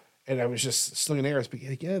 Yeah. And I was just slinging arrows. But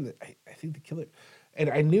again, I think the killer, and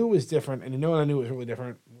I knew it was different, and I knew it was really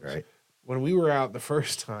different. Right. When we were out the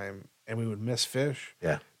first time, and we would miss fish.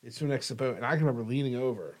 Yeah. It's next to the boat, and I can remember leaning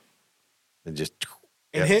over And just.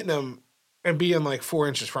 and hitting them and being like 4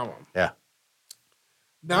 inches from them. Yeah.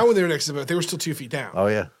 Now when they were next to the boat, they were still 2 feet down. Oh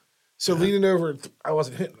yeah. So leaning over, I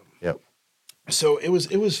wasn't hitting them. Yep. So it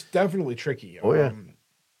was definitely tricky. Oh yeah.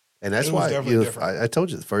 And that's why, you know, different. I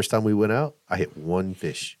told you the first time we went out, I hit one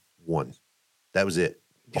fish. One. That was it.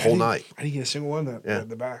 The whole night. I didn't get a single one in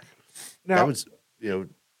the back. Now, That was, you know.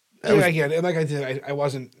 Again, and like I did, I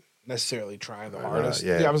wasn't necessarily trying the hardest.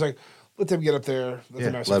 I was like, let them get up there.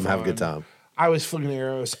 Let them have a good time. I was flinging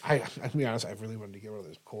arrows. To be honest, I really wanted to get one of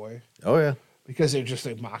those koi. Oh, yeah. Because they just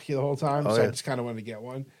mock you the whole time. Oh, so yeah. I just kind of wanted to get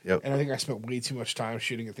one. Yep. And I think I spent way too much time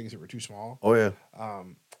shooting at things that were too small. Oh, yeah.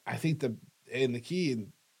 I think the key,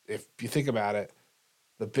 if you think about it,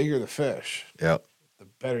 the bigger the fish, Yep. the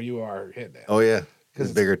better you are hitting it. Oh, yeah.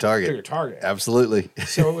 Because bigger target. Bigger target. Absolutely.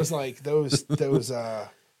 So it was like those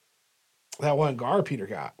that one gar Peter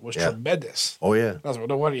got was tremendous. Oh, yeah. I was like,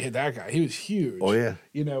 no wonder you hit that guy. He was huge. Oh, yeah.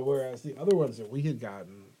 You know, whereas the other ones that we had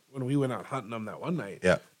gotten when we went out hunting them that one night,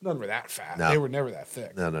 none were that fat. No. They were never that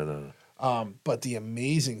thick. No. But the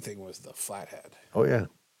amazing thing was the flathead. Oh, yeah.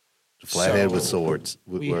 The flathead with swords.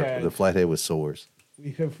 The flathead with swords.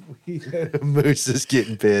 We have Moose is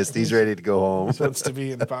getting pissed. He's ready to go home. Moose wants to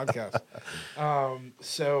be in the podcast.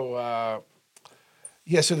 So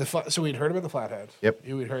we'd heard about the flathead. Yep.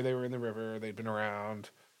 We'd heard they were in the river. They'd been around,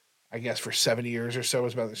 I guess, for 70 years or so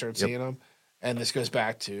was about to start seeing them. And this goes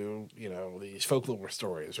back to, you know, these folklore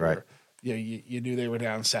stories where, you know, you knew they were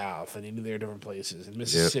down south and you knew they were different places in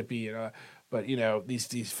Mississippi. And, but, you know,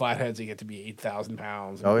 these flatheads, they get to be 8,000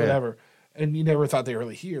 pounds and whatever. Yeah. And you never thought they were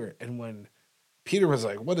really here. And when Peter was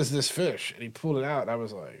like, what is this fish? And he pulled it out. And I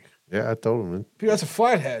was like, yeah, I told him. Peter, that's a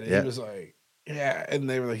flathead. And he was like, yeah. And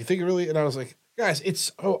they were like, you think it really? And I was like, guys,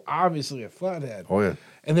 it's obviously a flathead. Oh, yeah.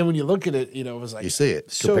 And then when you look at it, you know, it was like, you see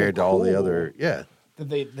it so compared to all the other,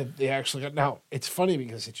 that they actually got. Now, it's funny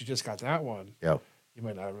because since you just got that one, you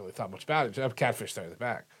might not have really thought much about it. You have catfish there in the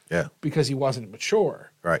back. Yeah. Because he wasn't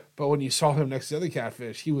mature. Right. But when you saw him next to the other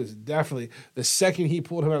catfish, he was definitely, the second he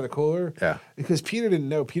pulled him out of the cooler, because Peter didn't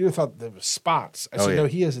know. Peter thought there was spots. I said, no,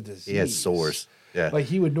 he has a disease. He has sores. Yeah. Like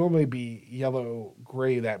he would normally be yellow,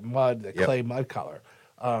 gray, that mud, that clay mud color.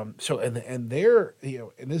 So, and they're, you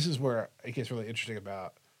know, and this is where it gets really interesting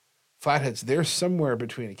about flatheads. They're somewhere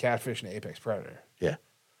between a catfish and an apex predator. Yeah.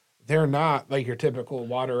 They're not like your typical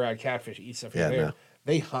water rat catfish eat stuff. No.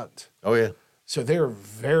 They hunt. Oh, yeah. So they're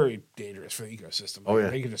very dangerous for the ecosystem.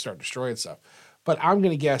 Like, they can just start destroying stuff. But I'm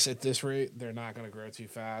going to guess at this rate, they're not going to grow too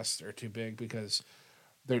fast or too big because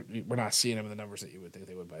we're not seeing them in the numbers that you would think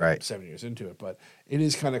they would by Right. 7 years into it. But it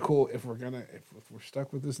is kind of cool if we're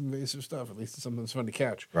stuck with this invasive stuff. At least it's something that's fun to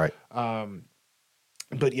catch. Right.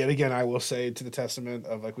 But yet again, I will say to the testament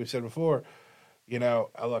of, like we've said before,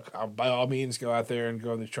 I'll by all means go out there and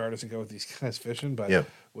go on these charters and go with these guys fishing. But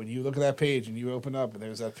when you look at that page and you open up and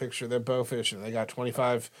there's that picture of their bow fishing, they got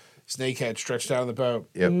 25 snakeheads stretched out on the boat.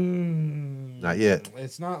 Yep. Not yet.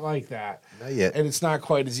 It's not like that. Not yet. And it's not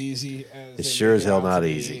quite as easy as it's sure as hell not be,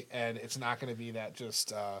 easy. And it's not going to be that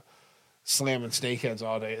just slamming snakeheads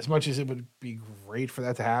all day. As much as it would be great for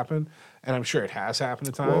that to happen, and I'm sure it has happened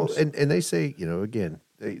at times. Well, and they say, again,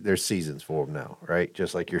 there's seasons for them now, right?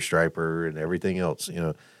 Just like your striper and everything else.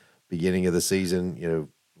 Beginning of the season,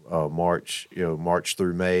 March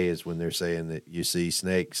through May is when they're saying that you see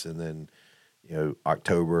snakes, and then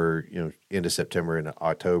October, end of September and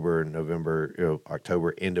October and November,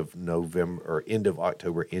 October, end of November, or end of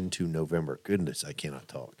October into November. Goodness, I cannot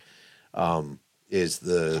talk. Is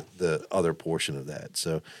the other portion of that.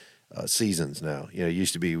 So seasons now, it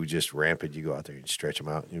used to be we just rampant. You go out there and stretch them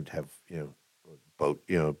out and you'd have,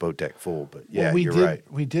 boat deck full, but you're right.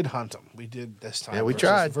 We did hunt them. We did this time. Yeah, we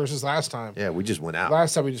tried. Versus last time. Yeah, we just went out.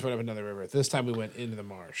 Last time we just went up another river. This time we went into the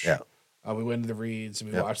marsh. Yeah. We went into the reeds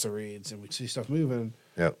and we watched the reeds and we see stuff moving.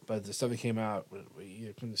 Yep. But the stuff that came out, we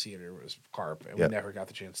either couldn't see it or it was carp, and we never got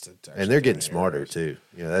the chance to and they're getting smarter too.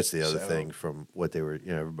 That's the other thing from what they were,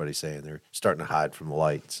 everybody's saying they're starting to hide from the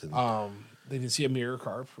lights. And they did see a mirror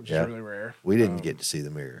carp, which is really rare. We didn't get to see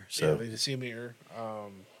the mirror. So they did see a mirror.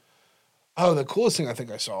 The coolest thing I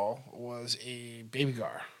think I saw was a baby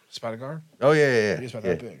gar, spotted gar. Oh yeah. He was about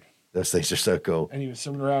that big. Those things are so cool. And he was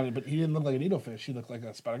swimming around, but he didn't look like a needlefish. He looked like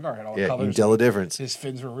a spotted gar. Had all the colors. You can tell the difference. His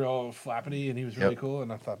fins were real flappity, and he was really cool.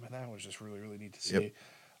 And I thought, man, that was just really, really neat to see.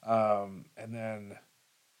 And then,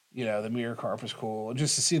 the mirror carp was cool.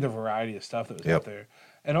 Just to see the variety of stuff that was out there.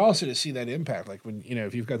 And also to see that impact. Like when,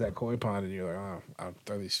 if you've got that koi pond and you're like, oh, I'll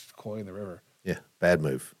throw these koi in the river. Yeah, bad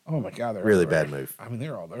move. Oh, my God. They're really everywhere. bad move. I mean,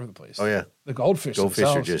 they're all over the place. Oh, yeah. The goldfish are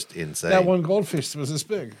themselves. just insane. That one goldfish was this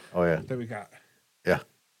big. Oh, yeah. That we got. Yeah.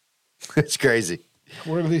 It's crazy.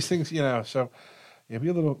 Where do these things, so be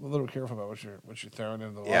a little careful about what you're throwing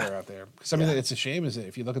into the water out there. Because it's a shame is that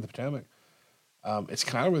if you look at the Potomac, it's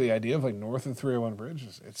kind of where the idea of like north of 301 Bridge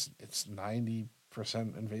is it's 90%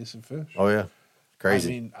 invasive fish. Oh yeah, crazy.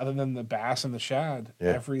 I mean, other than the bass and the shad,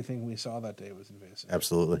 everything we saw that day was invasive.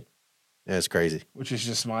 Absolutely. Yeah, it's crazy. Which is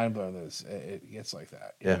just mind blowing that it gets like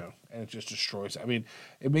that. You know? And it just destroys. I mean,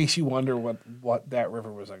 it makes you wonder what that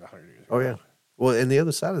river was like 100 years ago. Oh yeah. Well, and the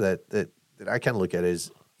other side of that I kind of look at is,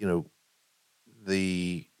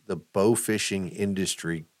 the bow fishing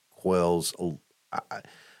industry quells,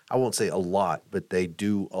 I won't say a lot, but they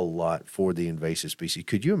do a lot for the invasive species.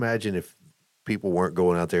 Could you imagine if people weren't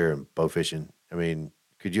going out there and bow fishing? I mean,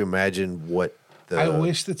 could you imagine what I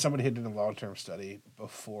wish that somebody had done a long-term study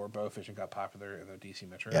before bow fishing got popular in the D.C.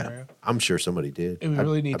 metro area. I'm sure somebody did. It would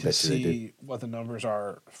really need to see what the numbers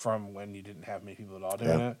are from when you didn't have many people at all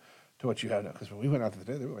doing it to what you had now. Because when we went out the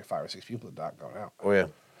day, there were like 5 or 6 people at dock going out. Oh, yeah.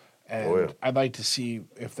 And I'd like to see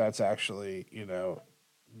if that's actually,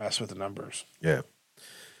 mess with the numbers. Yeah.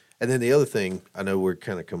 And then the other thing, I know we're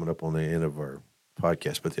kind of coming up on the end of our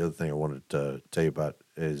podcast, but the other thing I wanted to tell you about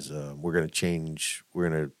is we're going to change. We're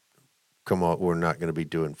going to come out. We're not going to be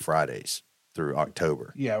doing Fridays through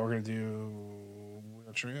October. Yeah, we're going to do. We're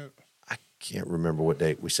not sure yet. I can't remember what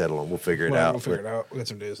date we settle on. We'll figure it out. We'll figure it out. We got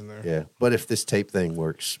some days in there. Yeah, but if this tape thing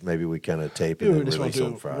works, maybe we kind of tape and then release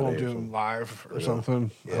on Friday. We won't do them live or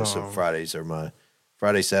something. Yeah, so Fridays are my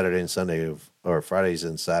Friday, Saturday, and Sunday or Fridays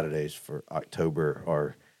and Saturdays for October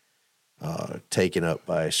are taken up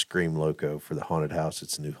by Scream Loco for the haunted house.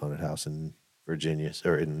 It's a new haunted house in Virginia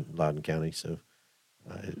or in Loudoun County. So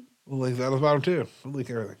we'll link that at the bottom too. We'll link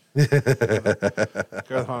everything. Go to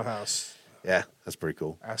the haunted house. Yeah, that's pretty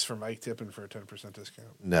cool. Ask for Mike Tippin for a 10% discount.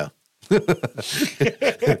 No.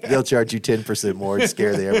 They'll charge you 10% more and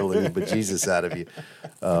scare the ever-living bejesus out of you.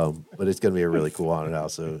 But it's going to be a really cool haunted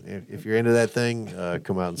house. So if you're into that thing,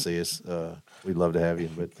 come out and see us. We'd love to have you.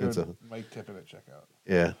 But it's a Mike Tippin at checkout.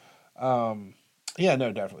 Yeah. Yeah,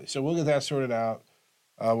 no, definitely. So we'll get that sorted out.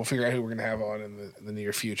 We'll figure out who we're going to have on in the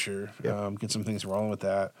near future. Yep. Get some things rolling with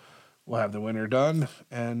that. We'll have the winter done,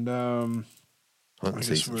 and hunting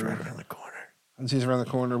season's right around the corner. Hunting season's around the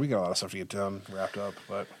corner. We got a lot of stuff to get done, wrapped up,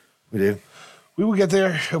 but we do. We will get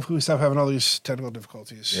there. Hopefully, we stop having all these technical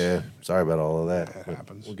difficulties. Yeah, sorry about all of that. It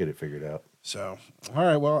happens. We'll get it figured out. So, all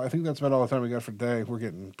right. Well, I think that's about all the time we got for today. We're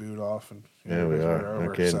getting booed off, and we are.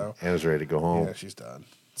 over, Okay, so Anna's ready to go home. Yeah, she's done.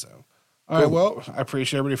 So, All right, well, I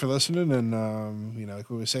appreciate everybody for listening, and like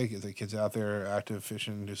we always say, get the kids out there, active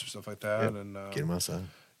fishing, do some stuff like that, and get them outside.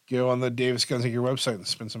 Go on the Davis Guns Gear website and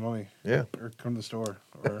spend some money. Yeah, or come to the store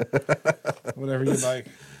or whatever you like.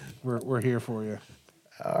 We're here for you.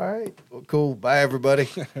 All right, well, cool. Bye, everybody.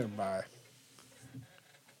 Bye.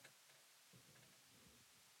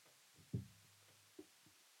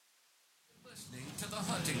 Listening to the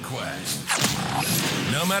Hunting Quest.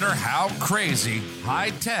 No matter how crazy,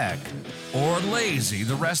 high-tech, or lazy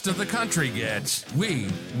the rest of the country gets, we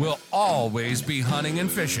will always be hunting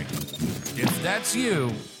and fishing. If that's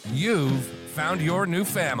you, you've found your new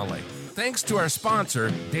family. Thanks to our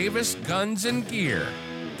sponsor, Davis Guns and Gear.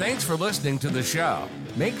 Thanks for listening to the show.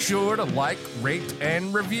 Make sure to like, rate,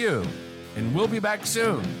 and review. And we'll be back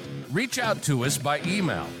soon. Reach out to us by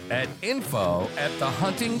email at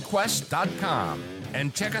info@thehuntingquest.com.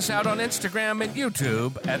 And check us out on Instagram and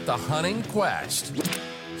YouTube at The Hunting Quest.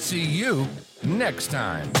 See you next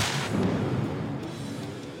time.